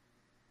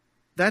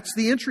 That's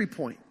the entry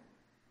point.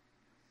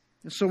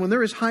 And so when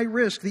there is high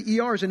risk,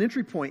 the ER is an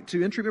entry point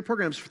to in-treatment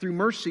programs through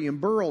Mercy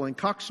and Burrell and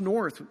Cox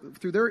North,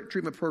 through their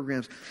treatment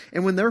programs.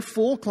 And when they're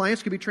full,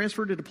 clients can be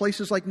transferred to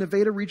places like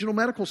Nevada Regional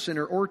Medical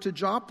Center or to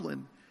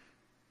Joplin.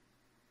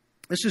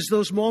 This is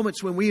those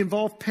moments when we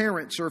involve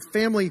parents or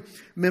family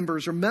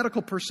members or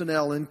medical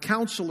personnel and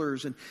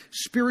counselors and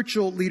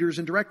spiritual leaders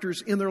and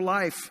directors in their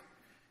life.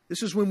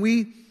 This is when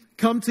we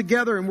come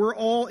together and we're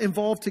all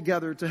involved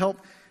together to help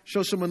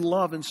show someone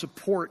love and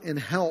support and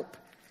help.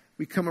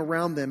 We come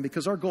around them,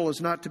 because our goal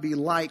is not to be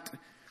liked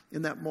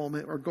in that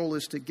moment. Our goal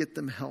is to get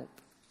them help.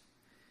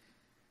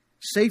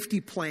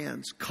 Safety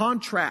plans,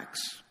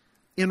 contracts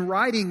in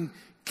writing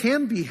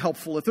can be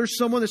helpful. If there's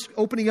someone that's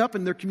opening up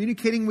and they're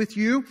communicating with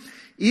you,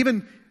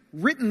 even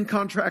written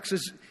contracts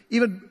is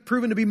even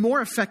proven to be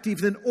more effective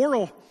than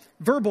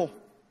verbal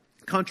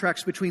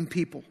contracts between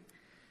people.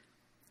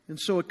 And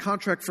so a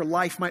contract for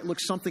life might look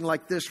something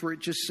like this, where it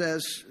just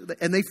says,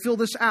 and they fill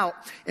this out,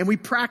 and we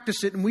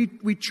practice it, and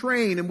we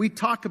train, and we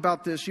talk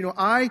about this.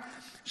 I,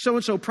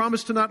 so-and-so,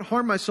 promise to not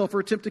harm myself or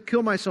attempt to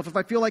kill myself. If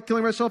I feel like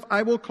killing myself,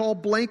 I will call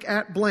blank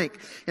at blank.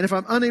 And if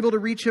I'm unable to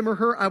reach him or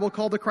her, I will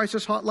call the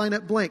crisis hotline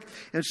at blank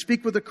and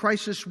speak with a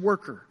crisis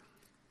worker.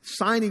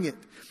 Signing it.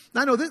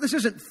 Now, I know this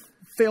isn't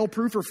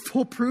fail-proof or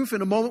foolproof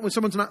in a moment when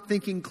someone's not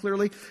thinking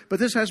clearly, but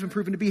this has been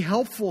proven to be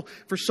helpful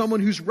for someone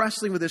who's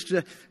wrestling with this,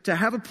 to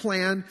have a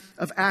plan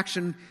of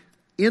action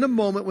in a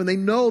moment when they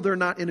know they're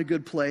not in a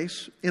good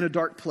place, in a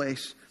dark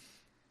place,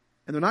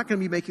 and they're not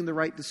going to be making the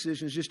right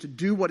decisions, just to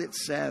do what it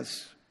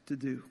says to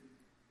do.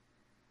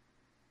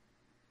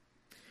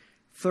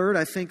 Third,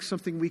 I think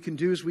something we can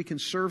do is we can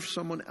serve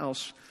someone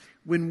else.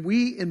 When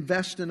we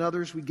invest in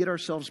others, we get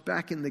ourselves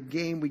back in the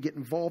game. We get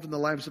involved in the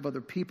lives of other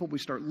people. We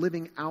start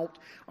living out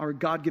our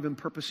God-given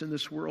purpose in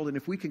this world. And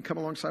if we can come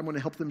alongside one to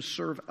help them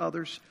serve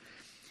others,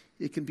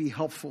 it can be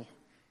helpful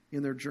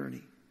in their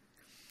journey.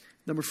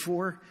 Number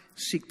 4,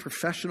 seek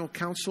professional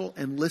counsel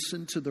and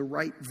listen to the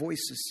right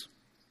voices.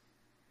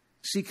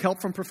 Seek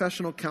help from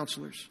professional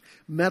counselors,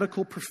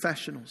 medical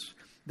professionals.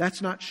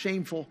 That's not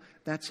shameful.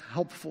 That's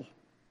helpful.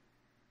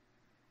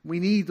 We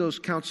need those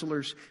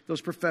counselors, those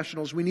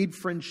professionals. We need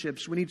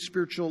friendships. We need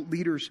spiritual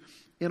leaders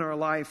in our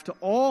life to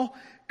all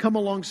come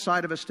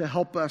alongside of us to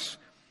help us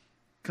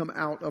come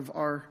out of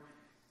our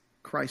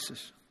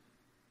crisis.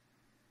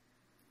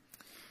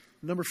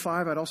 Number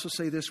 5, I'd also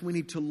say this: we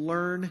need to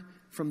learn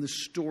from the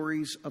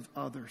stories of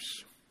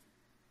others.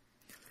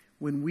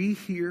 When we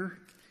hear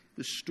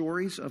the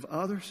stories of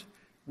others,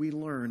 we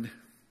learn.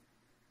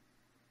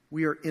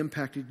 We are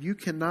impacted. You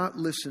cannot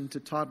listen to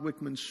Todd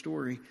Wickman's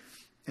story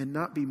and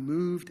not be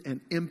moved and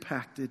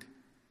impacted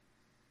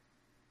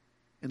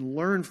and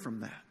learn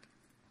from that.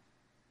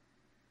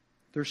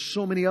 There's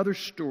so many other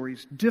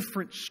stories,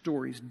 different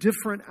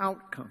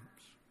outcomes.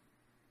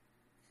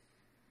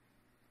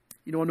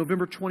 On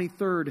November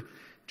 23rd,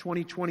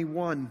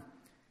 2021,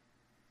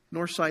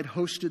 Northside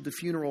hosted the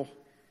funeral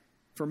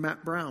for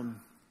Matt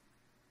Brown.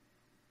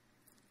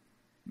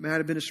 Matt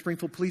had been a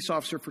Springfield police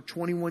officer for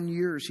 21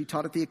 years. He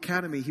taught at the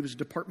academy. He was a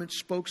department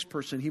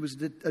spokesperson. He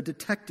was a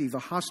detective, a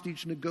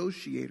hostage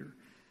negotiator.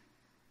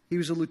 He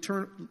was a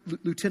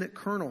lieutenant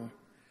colonel.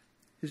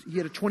 He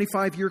had a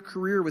 25-year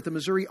career with the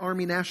Missouri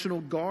Army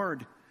National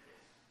Guard.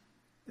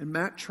 And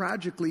Matt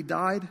tragically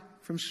died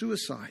from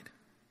suicide.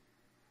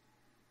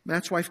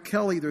 Matt's wife,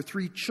 Kelly, their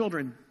 3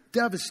 children,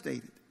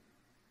 devastated.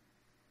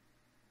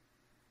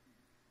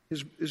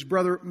 His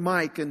brother,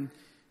 Mike, and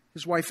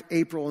his wife,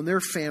 April, and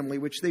their family,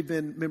 which they've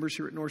been members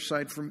here at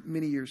Northside for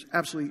many years,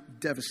 absolutely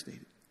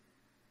devastated.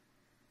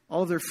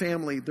 All of their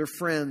family, their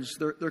friends,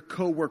 their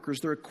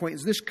co-workers, their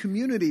acquaintances. This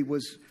community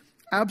was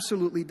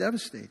absolutely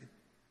devastated.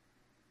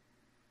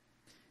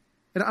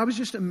 And I was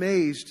just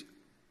amazed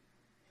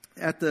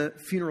at the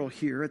funeral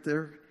here, at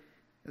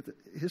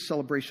his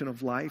celebration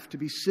of life, to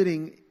be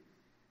sitting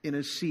in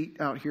a seat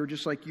out here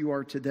just like you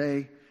are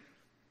today.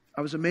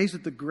 I was amazed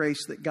at the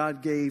grace that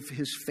God gave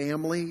his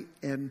family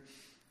and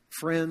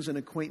friends and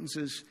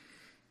acquaintances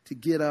to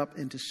get up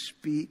and to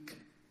speak,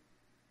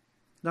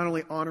 not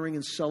only honoring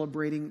and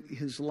celebrating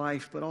his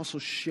life, but also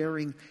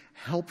sharing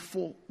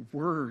helpful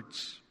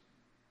words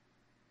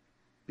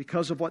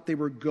because of what they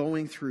were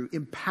going through,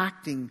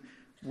 impacting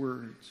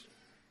words.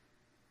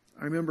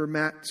 I remember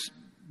Matt's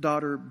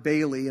daughter,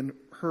 Bailey, and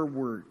her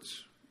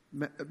words.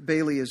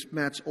 Bailey is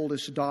Matt's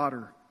oldest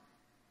daughter,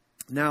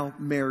 now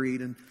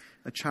married and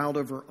a child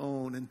of her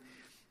own. And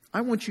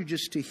I want you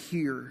just to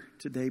hear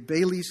today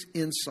Bailey's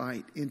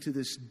insight into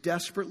this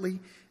desperately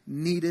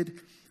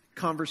needed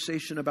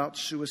conversation about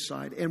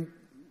suicide. And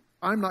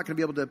I'm not going to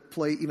be able to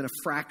play even a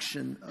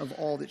fraction of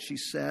all that she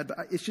said,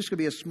 but it's just going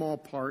to be a small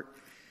part.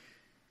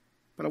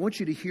 But I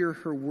want you to hear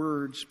her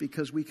words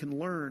because we can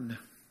learn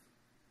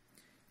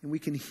and we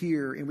can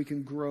hear and we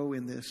can grow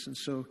in this. And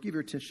so give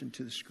your attention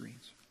to the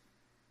screens.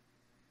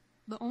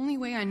 The only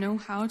way I know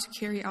how to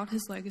carry out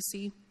his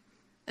legacy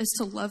is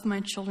to love my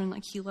children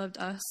like he loved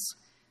us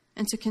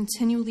and to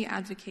continually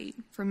advocate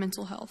for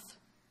mental health.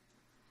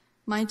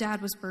 My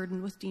dad was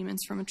burdened with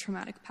demons from a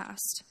traumatic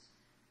past.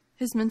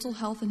 His mental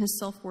health and his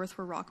self-worth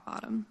were rock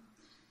bottom.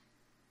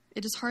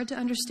 It is hard to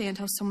understand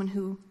how someone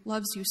who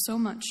loves you so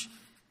much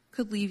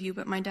could leave you,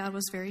 but my dad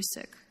was very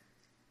sick.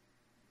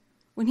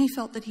 When he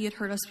felt that he had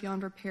hurt us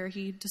beyond repair,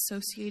 he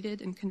dissociated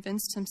and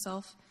convinced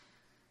himself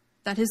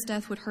that his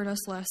death would hurt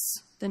us less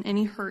than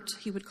any hurt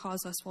he would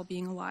cause us while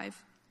being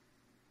alive.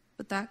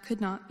 But that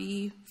could not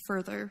be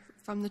further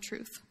from the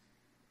truth.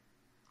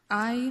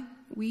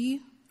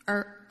 We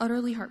are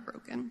utterly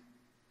heartbroken.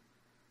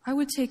 I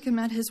would take him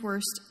at his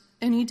worst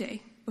any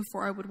day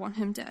before I would want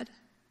him dead.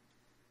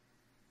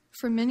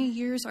 For many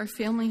years, our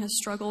family has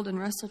struggled and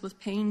wrestled with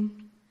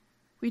pain.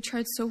 We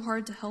tried so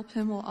hard to help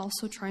him while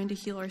also trying to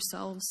heal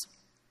ourselves.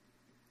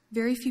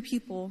 Very few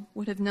people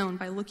would have known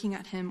by looking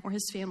at him or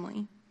his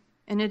family,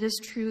 and it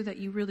is true that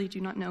you really do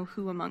not know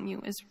who among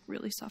you is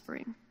really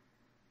suffering.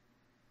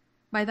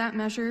 By that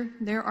measure,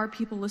 there are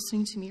people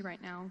listening to me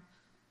right now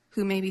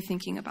who may be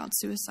thinking about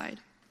suicide.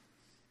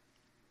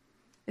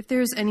 If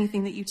there is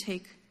anything that you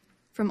take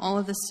from all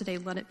of this today,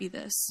 let it be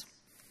this.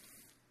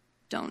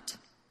 Don't.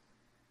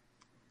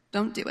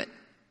 Don't do it.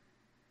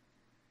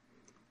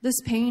 This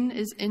pain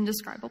is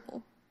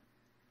indescribable.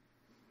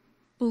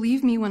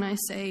 Believe me when I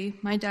say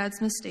my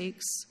dad's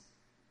mistakes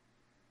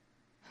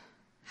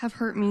have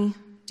hurt me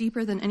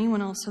deeper than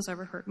anyone else has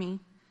ever hurt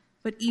me.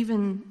 But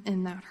even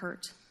in that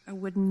hurt, I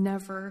would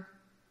never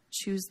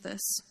choose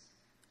this.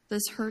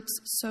 This hurts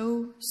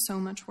so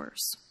much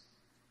worse.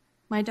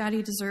 My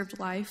daddy deserved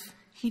life.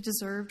 He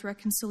deserved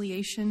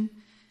reconciliation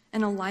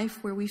and a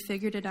life where we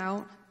figured it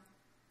out,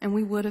 and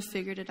we would have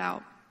figured it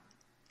out.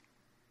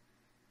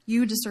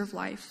 You deserve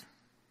life,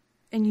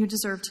 and you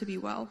deserve to be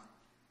well.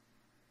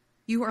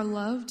 You are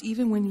loved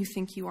even when you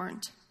think you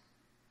aren't.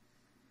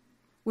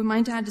 When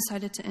my dad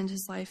decided to end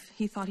his life,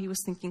 he thought he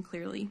was thinking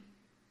clearly.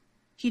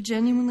 He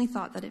genuinely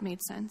thought that it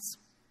made sense.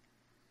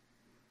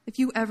 If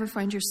you ever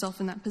find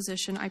yourself in that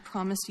position, I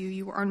promise you,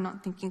 you are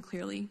not thinking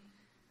clearly.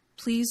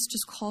 Please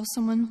just call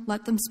someone,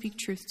 let them speak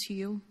truth to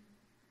you.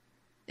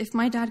 If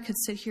my dad could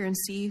sit here and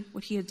see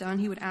what he had done,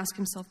 he would ask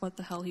himself what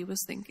the hell he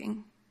was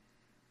thinking.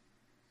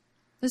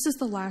 This is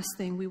the last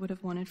thing we would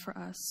have wanted for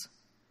us.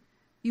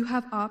 You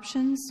have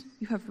options,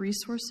 you have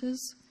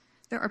resources.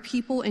 There are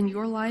people in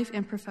your life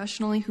and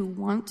professionally who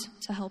want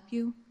to help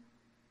you.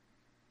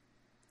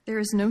 There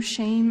is no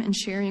shame in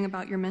sharing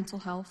about your mental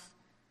health.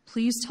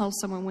 Please tell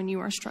someone when you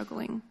are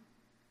struggling.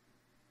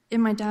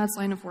 In my dad's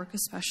line of work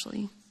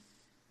especially,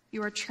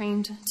 you are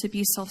trained to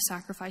be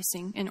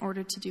self-sacrificing in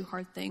order to do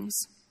hard things.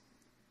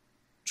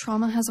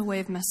 Trauma has a way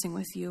of messing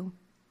with you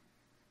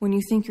when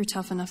you think you're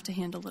tough enough to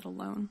handle it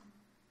alone,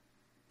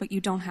 but you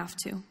don't have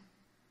to.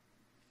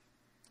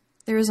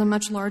 There is a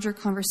much larger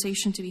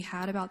conversation to be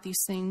had about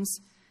these things,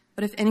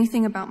 but if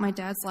anything about my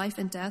dad's life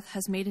and death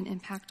has made an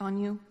impact on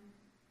you,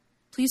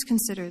 please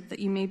consider that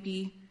you may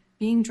be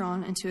being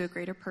drawn into a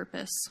greater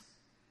purpose.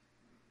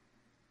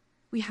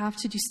 We have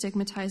to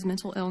destigmatize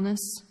mental illness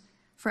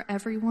for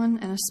everyone,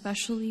 and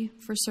especially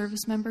for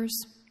service members.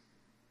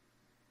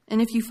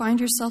 And if you find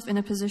yourself in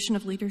a position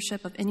of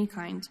leadership of any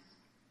kind,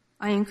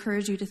 I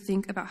encourage you to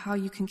think about how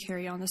you can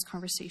carry on this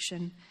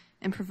conversation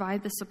and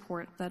provide the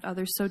support that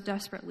others so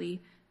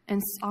desperately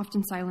and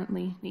often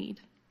silently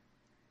need.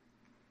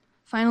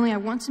 Finally, I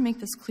want to make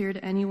this clear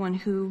to anyone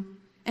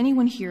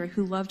here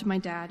who loved my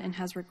dad and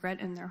has regret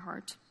in their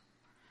heart,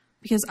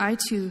 because I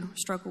too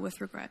struggle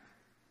with regret.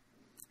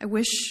 I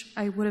wish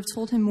I would have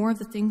told him more of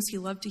the things he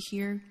loved to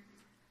hear,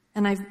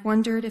 and I've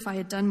wondered if I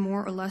had done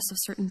more or less of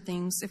certain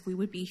things if we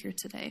would be here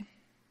today.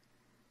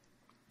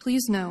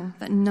 Please know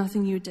that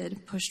nothing you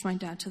did pushed my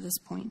dad to this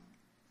point.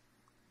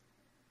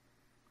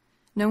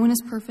 No one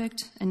is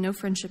perfect, and no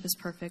friendship is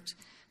perfect,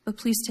 but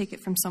please take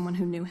it from someone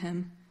who knew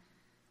him.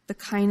 The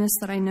kindness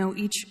that I know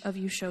each of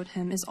you showed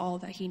him is all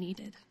that he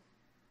needed.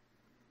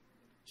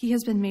 He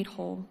has been made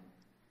whole.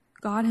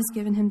 God has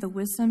given him the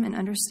wisdom and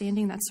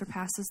understanding that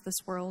surpasses this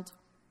world.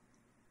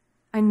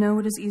 I know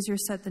it is easier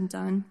said than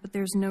done, but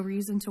there's no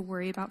reason to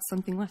worry about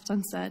something left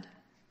unsaid.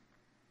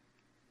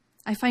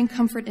 I find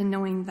comfort in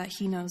knowing that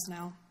he knows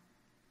now.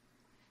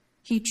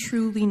 He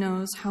truly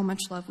knows how much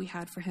love we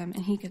had for him,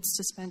 and he gets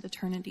to spend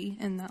eternity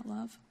in that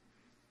love.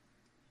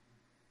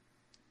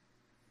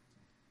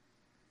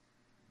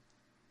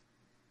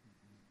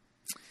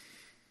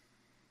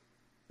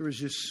 There was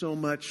just so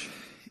much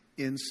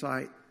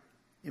insight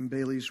in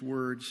Bailey's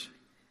words.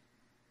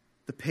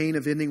 The pain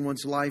of ending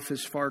one's life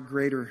is far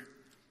greater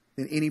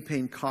than any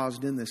pain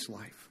caused in this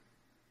life.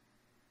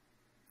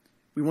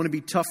 We want to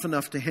be tough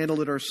enough to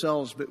handle it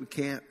ourselves, but we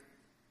can't.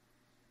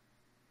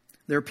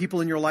 There are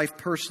people in your life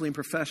personally and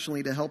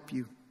professionally to help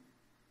you.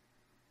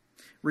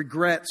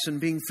 Regrets and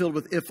being filled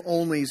with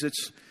if-onlys,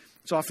 it's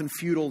often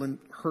futile and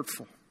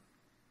hurtful.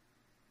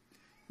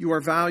 You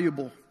are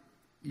valuable.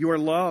 You are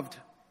loved.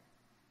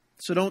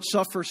 So don't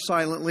suffer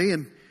silently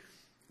and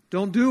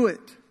don't do it.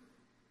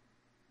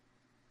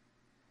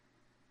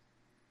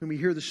 When we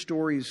hear the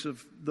stories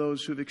of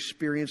those who have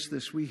experienced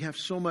this, we have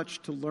so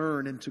much to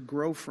learn and to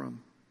grow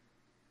from.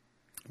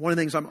 One of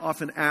the things I'm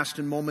often asked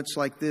in moments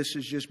like this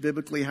is just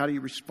biblically, how do you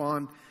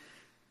respond?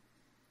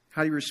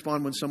 How do you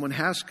respond when someone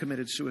has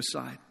committed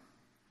suicide?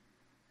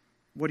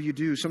 What do you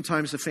do?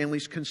 Sometimes the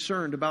family's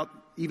concerned about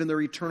even their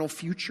eternal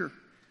future.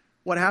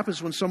 What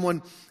happens when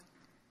someone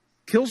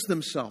kills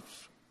themselves?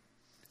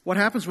 What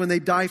happens when they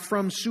die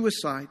from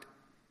suicide?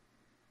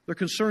 They're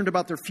concerned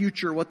about their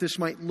future, what this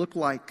might look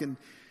like. And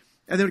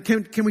then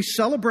can we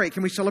celebrate?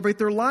 Can we celebrate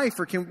their life?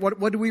 Or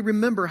what do we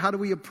remember? How do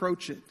we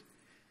approach it?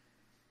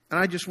 And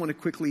I just want to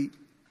quickly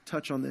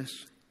touch on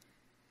this.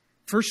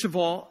 First of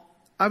all,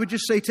 I would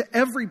just say to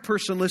every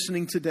person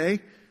listening today,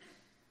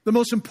 the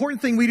most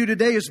important thing we do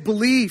today is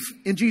believe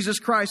in Jesus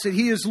Christ, that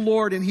He is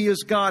Lord and He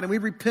is God, and we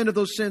repent of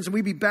those sins and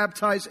we be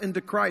baptized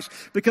into Christ.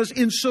 Because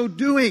in so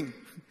doing,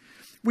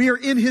 we are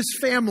in His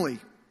family.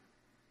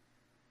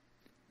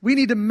 We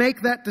need to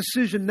make that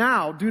decision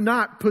now. Do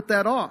not put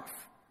that off.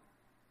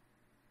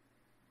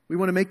 We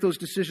want to make those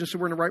decisions so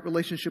we're in a right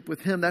relationship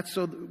with Him. That's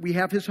so that we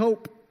have His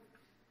hope,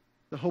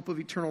 the hope of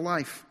eternal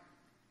life.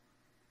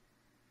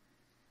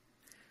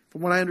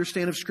 From what I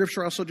understand of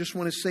Scripture, I also just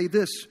want to say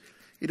this.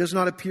 It does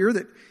not appear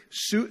that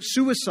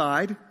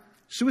suicide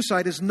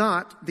is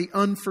not the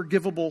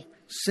unforgivable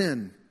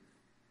sin.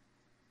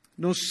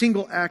 No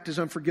single act is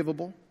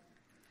unforgivable.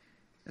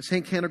 As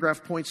Hank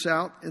Hanegraaff points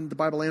out in the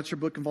Bible Answer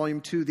Book in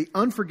Volume 2, the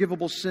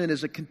unforgivable sin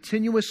is a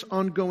continuous,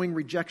 ongoing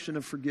rejection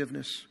of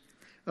forgiveness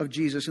of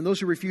Jesus. And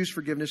those who refuse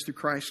forgiveness through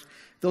Christ,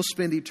 they'll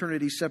spend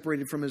eternity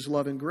separated from His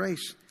love and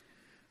grace.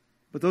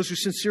 But those who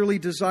sincerely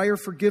desire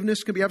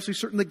forgiveness can be absolutely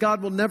certain that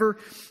God will never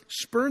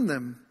spurn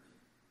them.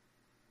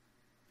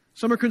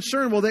 Some are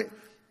concerned, well, they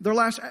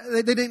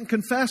didn't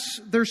confess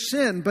their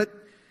sin. But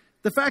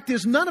the fact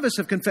is, none of us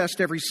have confessed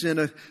every sin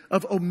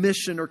of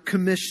omission or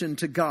commission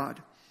to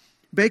God.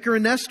 Baker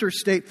and Nestor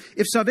state,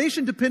 if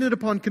salvation depended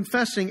upon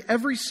confessing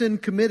every sin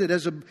committed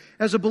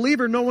as a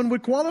believer, no one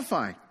would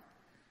qualify.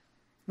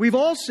 We've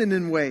all sinned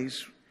in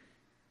ways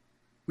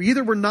we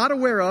either were not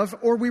aware of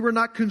or we were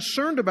not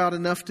concerned about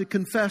enough to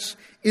confess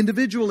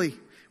individually.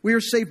 We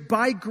are saved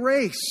by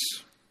grace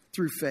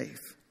through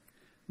faith,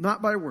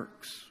 not by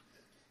works,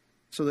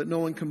 so that no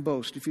one can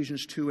boast.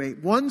 Ephesians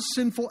 2:8. One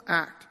sinful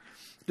act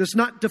does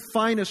not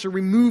define us or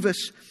remove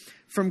us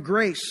from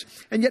grace.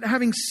 And yet,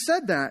 having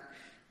said that,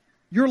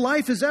 your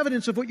life is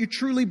evidence of what you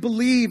truly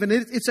believe. And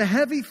it's a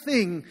heavy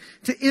thing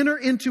to enter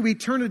into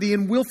eternity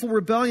in willful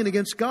rebellion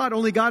against God.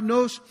 Only God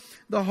knows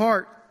the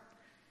heart.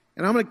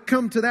 And I'm going to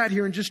come to that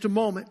here in just a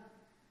moment.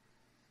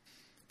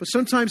 But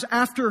sometimes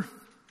after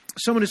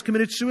someone has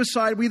committed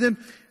suicide,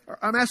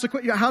 I'm asked the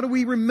question, how do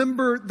we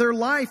remember their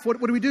life?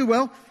 What do we do?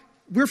 Well,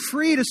 we're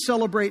free to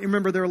celebrate and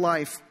remember their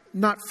life,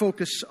 not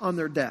focus on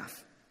their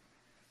death.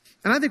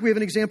 And I think we have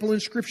an example in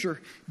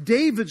Scripture.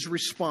 David's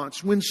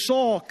response when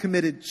Saul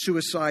committed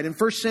suicide. In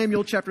 1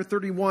 Samuel chapter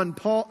 31,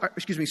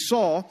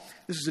 Saul,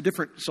 this is a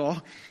different Saul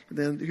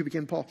than who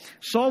became Paul.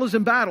 Saul is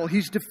in battle.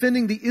 He's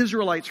defending the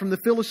Israelites from the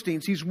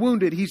Philistines. He's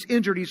wounded, he's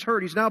injured, he's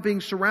hurt. He's now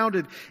being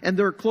surrounded and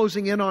they're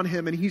closing in on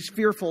him and he's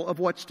fearful of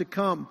what's to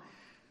come.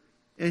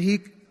 And he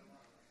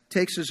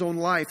takes his own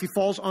life. He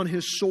falls on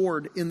his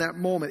sword in that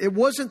moment. It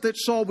wasn't that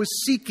Saul was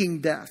seeking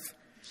death.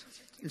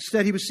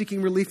 Instead, he was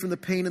seeking relief from the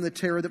pain and the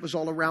terror that was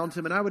all around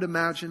him. And I would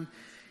imagine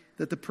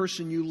that the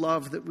person you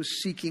love that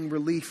was seeking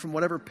relief from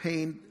whatever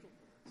pain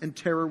and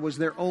terror was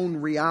their own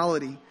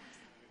reality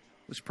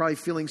was probably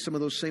feeling some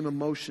of those same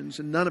emotions.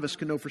 And none of us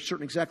can know for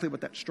certain exactly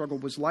what that struggle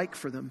was like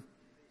for them.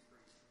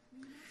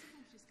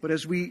 But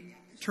as we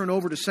turn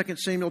over to 2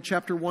 Samuel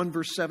chapter 1,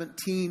 verse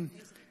 17,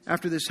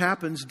 after this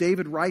happens,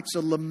 David writes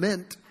a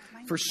lament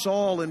for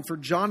Saul and for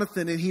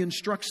Jonathan, and he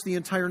instructs the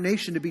entire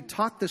nation to be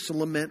taught this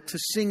lament, to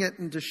sing it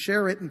and to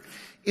share it. And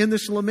in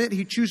this lament,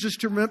 he chooses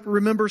to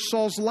remember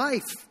Saul's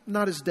life,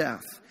 not his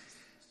death.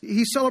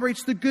 He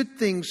celebrates the good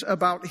things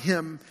about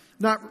him,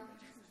 not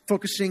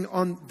focusing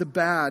on the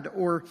bad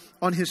or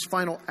on his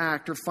final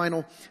act or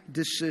final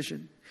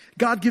decision.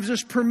 God gives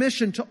us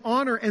permission to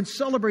honor and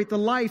celebrate the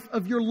life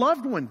of your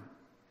loved one.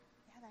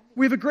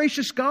 We have a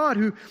gracious God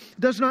who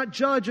does not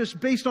judge us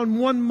based on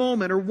one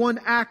moment or one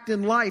act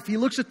in life. He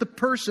looks at the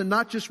person,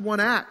 not just one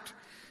act.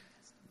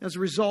 As a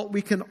result,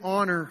 we can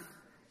honor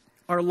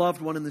our loved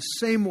one in the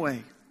same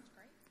way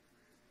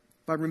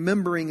by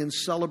remembering and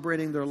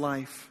celebrating their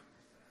life.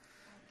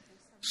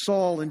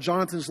 Saul and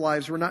Jonathan's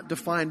lives were not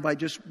defined by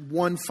just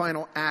one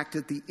final act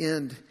at the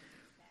end,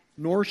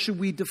 nor should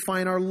we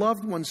define our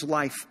loved one's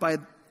life by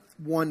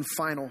one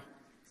final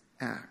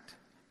act.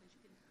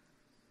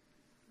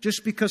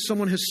 Just because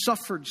someone has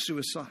suffered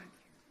suicide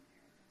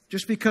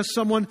Just because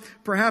someone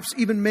perhaps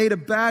even made a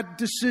bad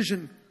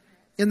decision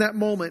in that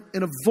moment,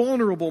 in a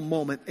vulnerable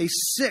moment, a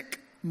sick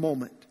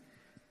moment,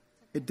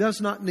 it does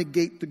not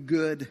negate the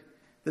good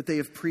that they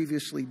have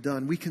previously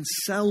done. We can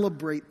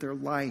celebrate their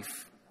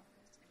life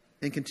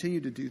and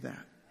continue to do that.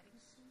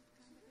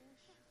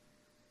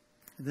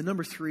 And then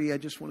number 3, I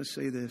just want to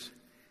say this.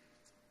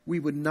 We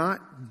would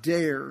not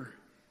dare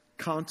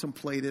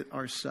contemplate it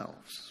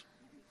ourselves.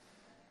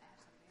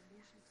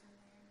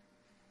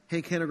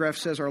 Hank Hanegraaff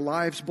says our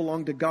lives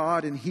belong to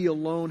God and He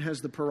alone has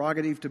the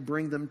prerogative to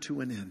bring them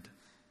to an end.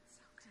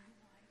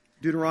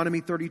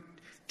 Deuteronomy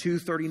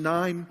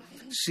 32:39.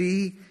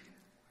 See,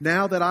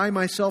 now that I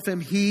myself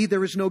am He,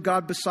 there is no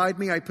God beside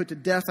me. I put to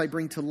death, I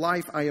bring to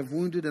life, I have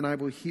wounded and I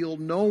will heal.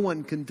 No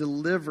one can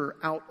deliver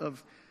out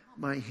of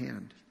my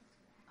hand.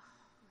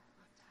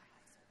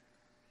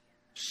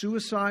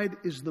 Suicide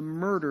is the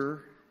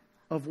murder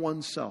of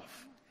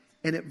oneself.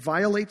 And it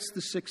violates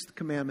the 6th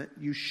commandment.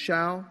 You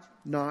shall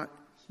not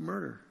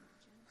murder.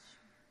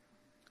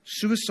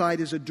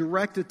 Suicide is a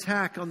direct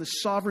attack on the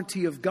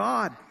sovereignty of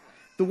God,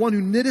 the one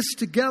who knit us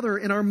together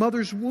in our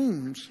mother's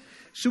wombs.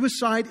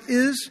 Suicide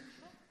is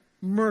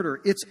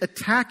murder. It's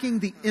attacking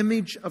the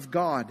image of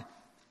God.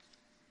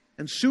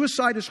 And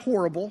suicide is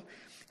horrible.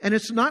 And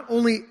it's not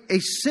only a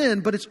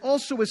sin, but it's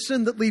also a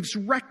sin that leaves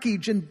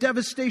wreckage and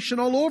devastation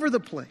all over the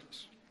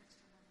place.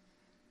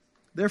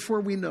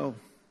 Therefore, we know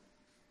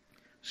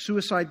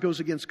suicide goes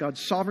against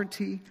God's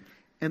sovereignty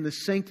and the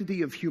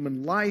sanctity of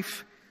human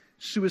life.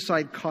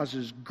 Suicide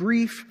causes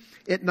grief.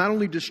 It not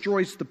only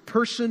destroys the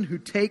person who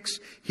takes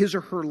his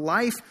or her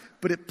life,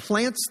 but it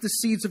plants the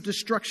seeds of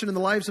destruction in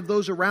the lives of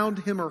those around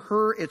him or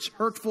her. It's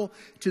hurtful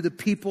to the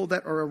people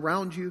that are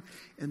around you.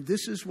 And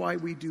this is why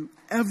we do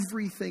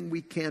everything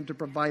we can to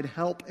provide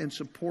help and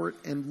support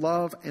and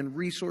love and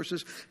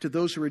resources to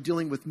those who are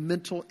dealing with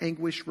mental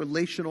anguish,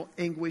 relational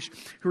anguish,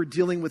 who are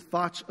dealing with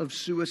thoughts of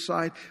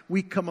suicide.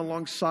 We come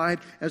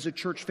alongside as a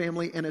church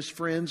family and as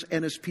friends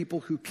and as people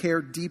who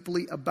care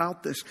deeply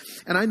about this.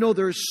 And I know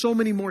there's so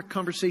many more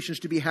conversations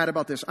to be had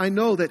about this. I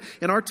know that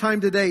in our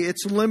time today,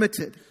 it's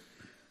limited.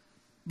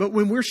 But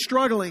when we're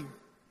struggling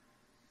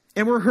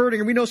and we're hurting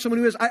and we know someone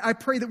who is, I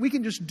pray that we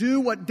can just do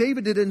what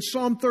David did in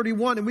Psalm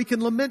 31 and we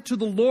can lament to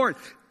the Lord,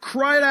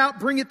 cry it out,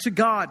 bring it to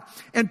God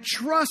and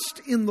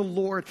trust in the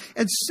Lord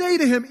and say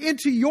to Him,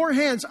 into your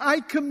hands I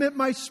commit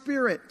my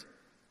spirit.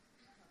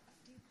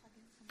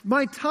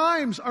 My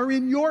times are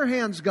in your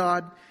hands,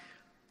 God.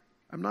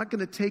 I'm not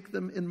going to take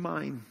them in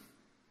mine.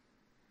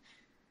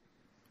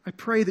 I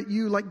pray that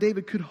you, like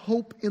David, could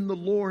hope in the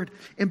Lord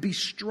and be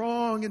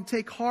strong and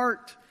take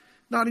heart.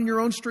 Not in your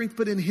own strength,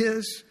 but in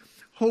His.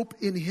 Hope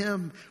in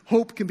Him.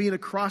 Hope can be an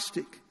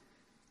acrostic.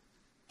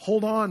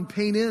 Hold on,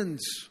 pain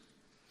ends.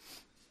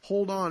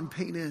 Hold on,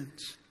 pain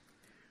ends.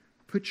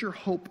 Put your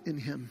hope in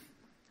Him.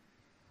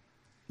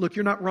 Look,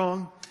 you're not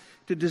wrong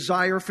to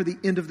desire for the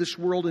end of this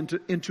world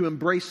and to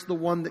embrace the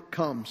one that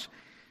comes.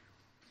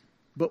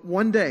 But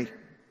one day,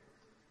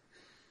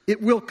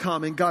 it will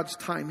come in God's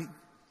timing.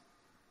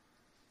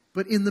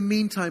 But in the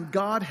meantime,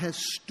 God has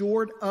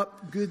stored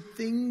up good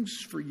things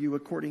for you,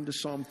 according to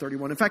Psalm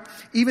 31. In fact,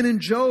 even in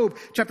Job,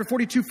 chapter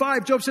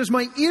 42:5, Job says,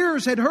 my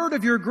ears had heard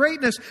of your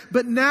greatness,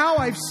 but now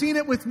I've seen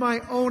it with my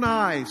own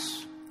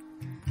eyes.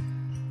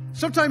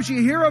 Sometimes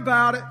you hear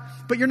about it,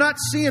 but you're not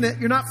seeing it,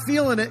 you're not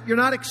feeling it, you're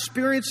not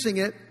experiencing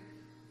it.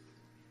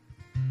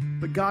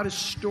 But God is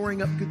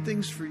storing up good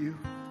things for you.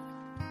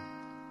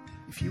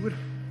 If you would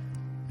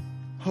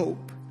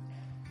hope,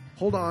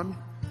 hold on,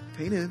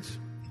 pain ends.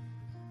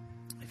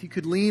 If you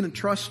could lean and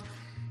trust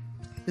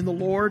in the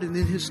Lord and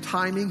in His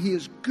timing, He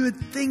has good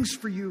things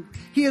for you.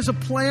 He has a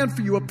plan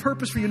for you, a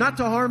purpose for you, not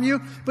to harm you,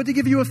 but to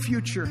give you a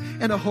future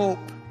and a hope,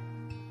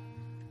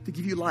 to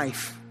give you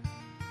life.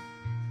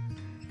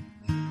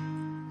 I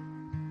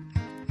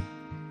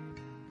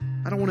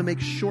don't want to make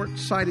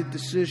short-sighted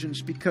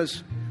decisions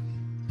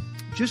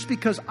just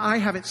because I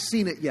haven't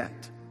seen it yet.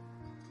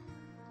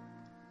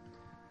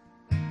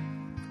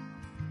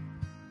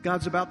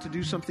 God's about to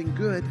do something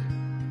good.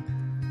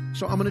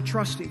 So I'm going to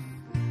trust Him.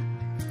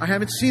 I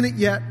haven't seen it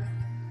yet,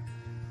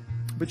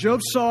 but Job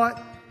saw it.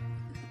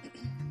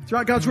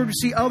 Throughout God's Word, we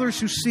see others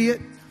who see it.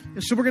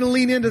 And so we're going to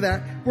lean into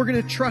that. We're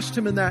going to trust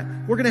Him in that.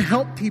 We're going to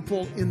help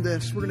people in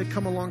this. We're going to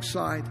come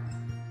alongside.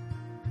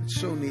 It's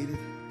so needed.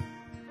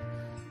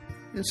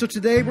 And so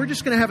today, we're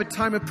just going to have a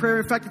time of prayer.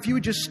 In fact, if you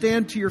would just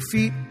stand to your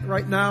feet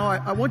right now,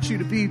 I want you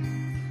to be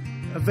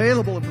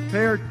available and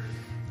prepared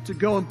to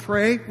go and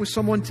pray with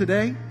someone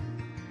today.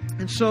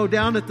 And so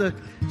down at the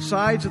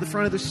sides of the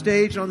front of the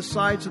stage and on the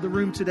sides of the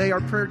room today,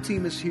 our prayer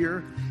team is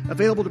here,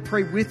 available to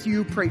pray with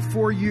you, pray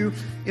for you,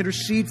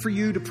 intercede for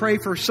you, to pray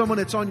for someone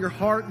that's on your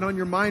heart and on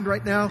your mind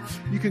right now.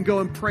 You can go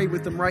and pray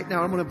with them right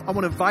now. I want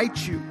to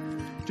invite you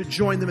to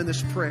join them in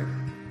this prayer.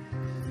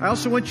 I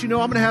also want you to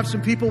know I'm going to have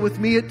some people with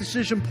me at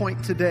Decision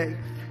Point today.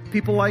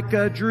 People like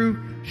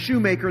Drew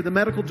Shoemaker, the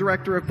medical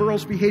director of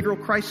Burrell's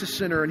Behavioral Crisis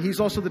Center, and he's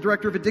also the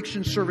director of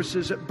addiction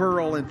services at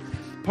Burrell and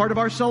part of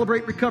our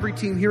Celebrate Recovery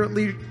team here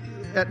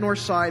at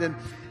Northside and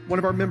one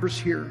of our members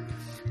here.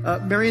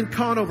 Marion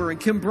Conover and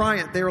Kim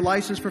Bryant, they are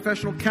licensed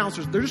professional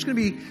counselors. They're just going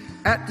to be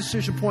at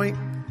Decision Point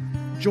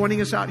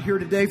joining us out here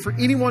today. For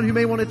anyone who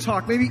may want to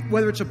talk, maybe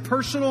whether it's a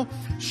personal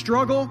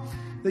struggle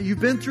that you've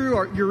been through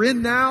or you're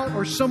in now,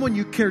 or someone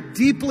you care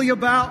deeply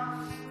about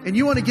and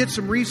you want to get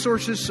some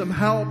resources, some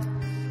help,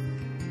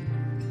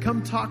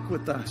 come talk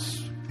with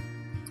us.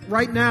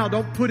 Right now,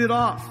 don't put it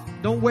off.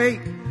 Don't wait.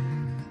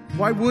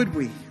 Why would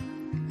we?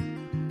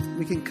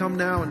 We can come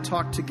now and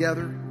talk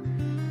together.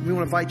 We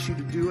want to invite you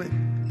to do it.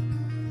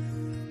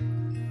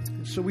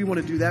 So we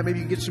want to do that. Maybe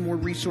you can get some more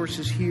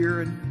resources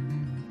here. And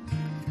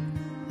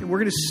we're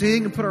going to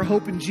sing and put our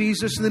hope in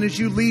Jesus. And then as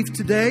you leave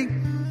today,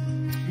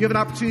 you have an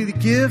opportunity to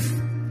give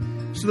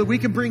so that we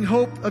can bring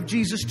hope of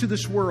Jesus to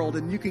this world.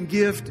 And you can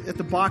give at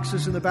the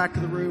boxes in the back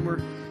of the room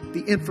or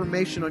the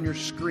information on your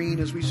screen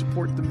as we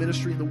support the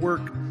ministry and the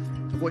work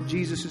of what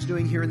Jesus is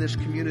doing here in this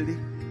community.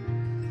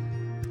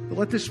 But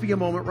let this be a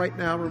moment right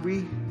now where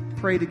we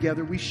pray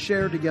together, we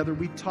share together,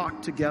 we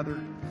talk together,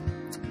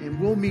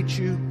 and we'll meet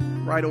you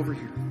right over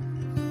here.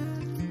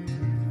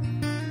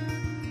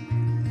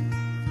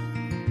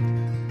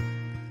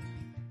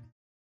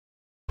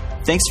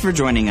 Thanks for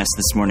joining us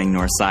this morning,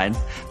 Northside.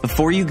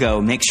 Before you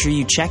go, make sure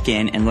you check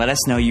in and let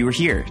us know you were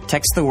here.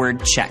 Text the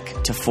word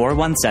CHECK to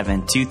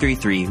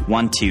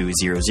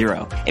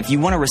 417-233-1200. If you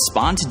want to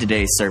respond to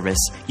today's service,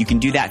 you can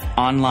do that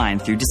online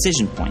through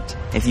Decision Point.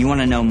 If you want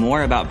to know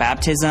more about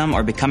baptism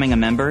or becoming a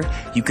member,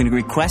 you can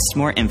request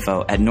more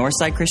info at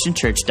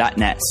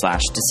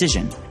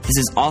northsidechristianchurch.net/decision. This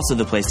is also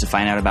the place to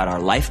find out about our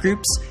life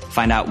groups,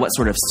 find out what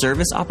sort of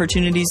service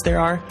opportunities there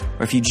are,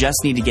 or if you just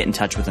need to get in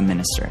touch with a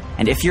minister.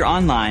 And if you're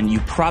online, you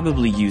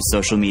probably use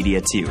social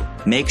media too.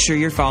 Make sure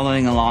you're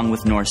following along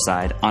with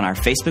Northside on our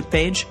Facebook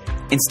page,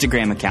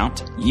 Instagram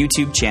account,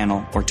 YouTube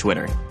channel, or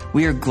Twitter.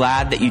 We are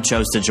glad that you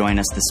chose to join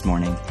us this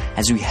morning.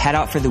 As we head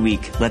out for the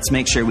week, let's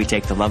make sure we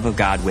take the love of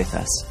God with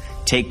us.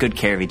 Take good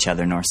care of each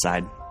other,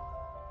 Northside.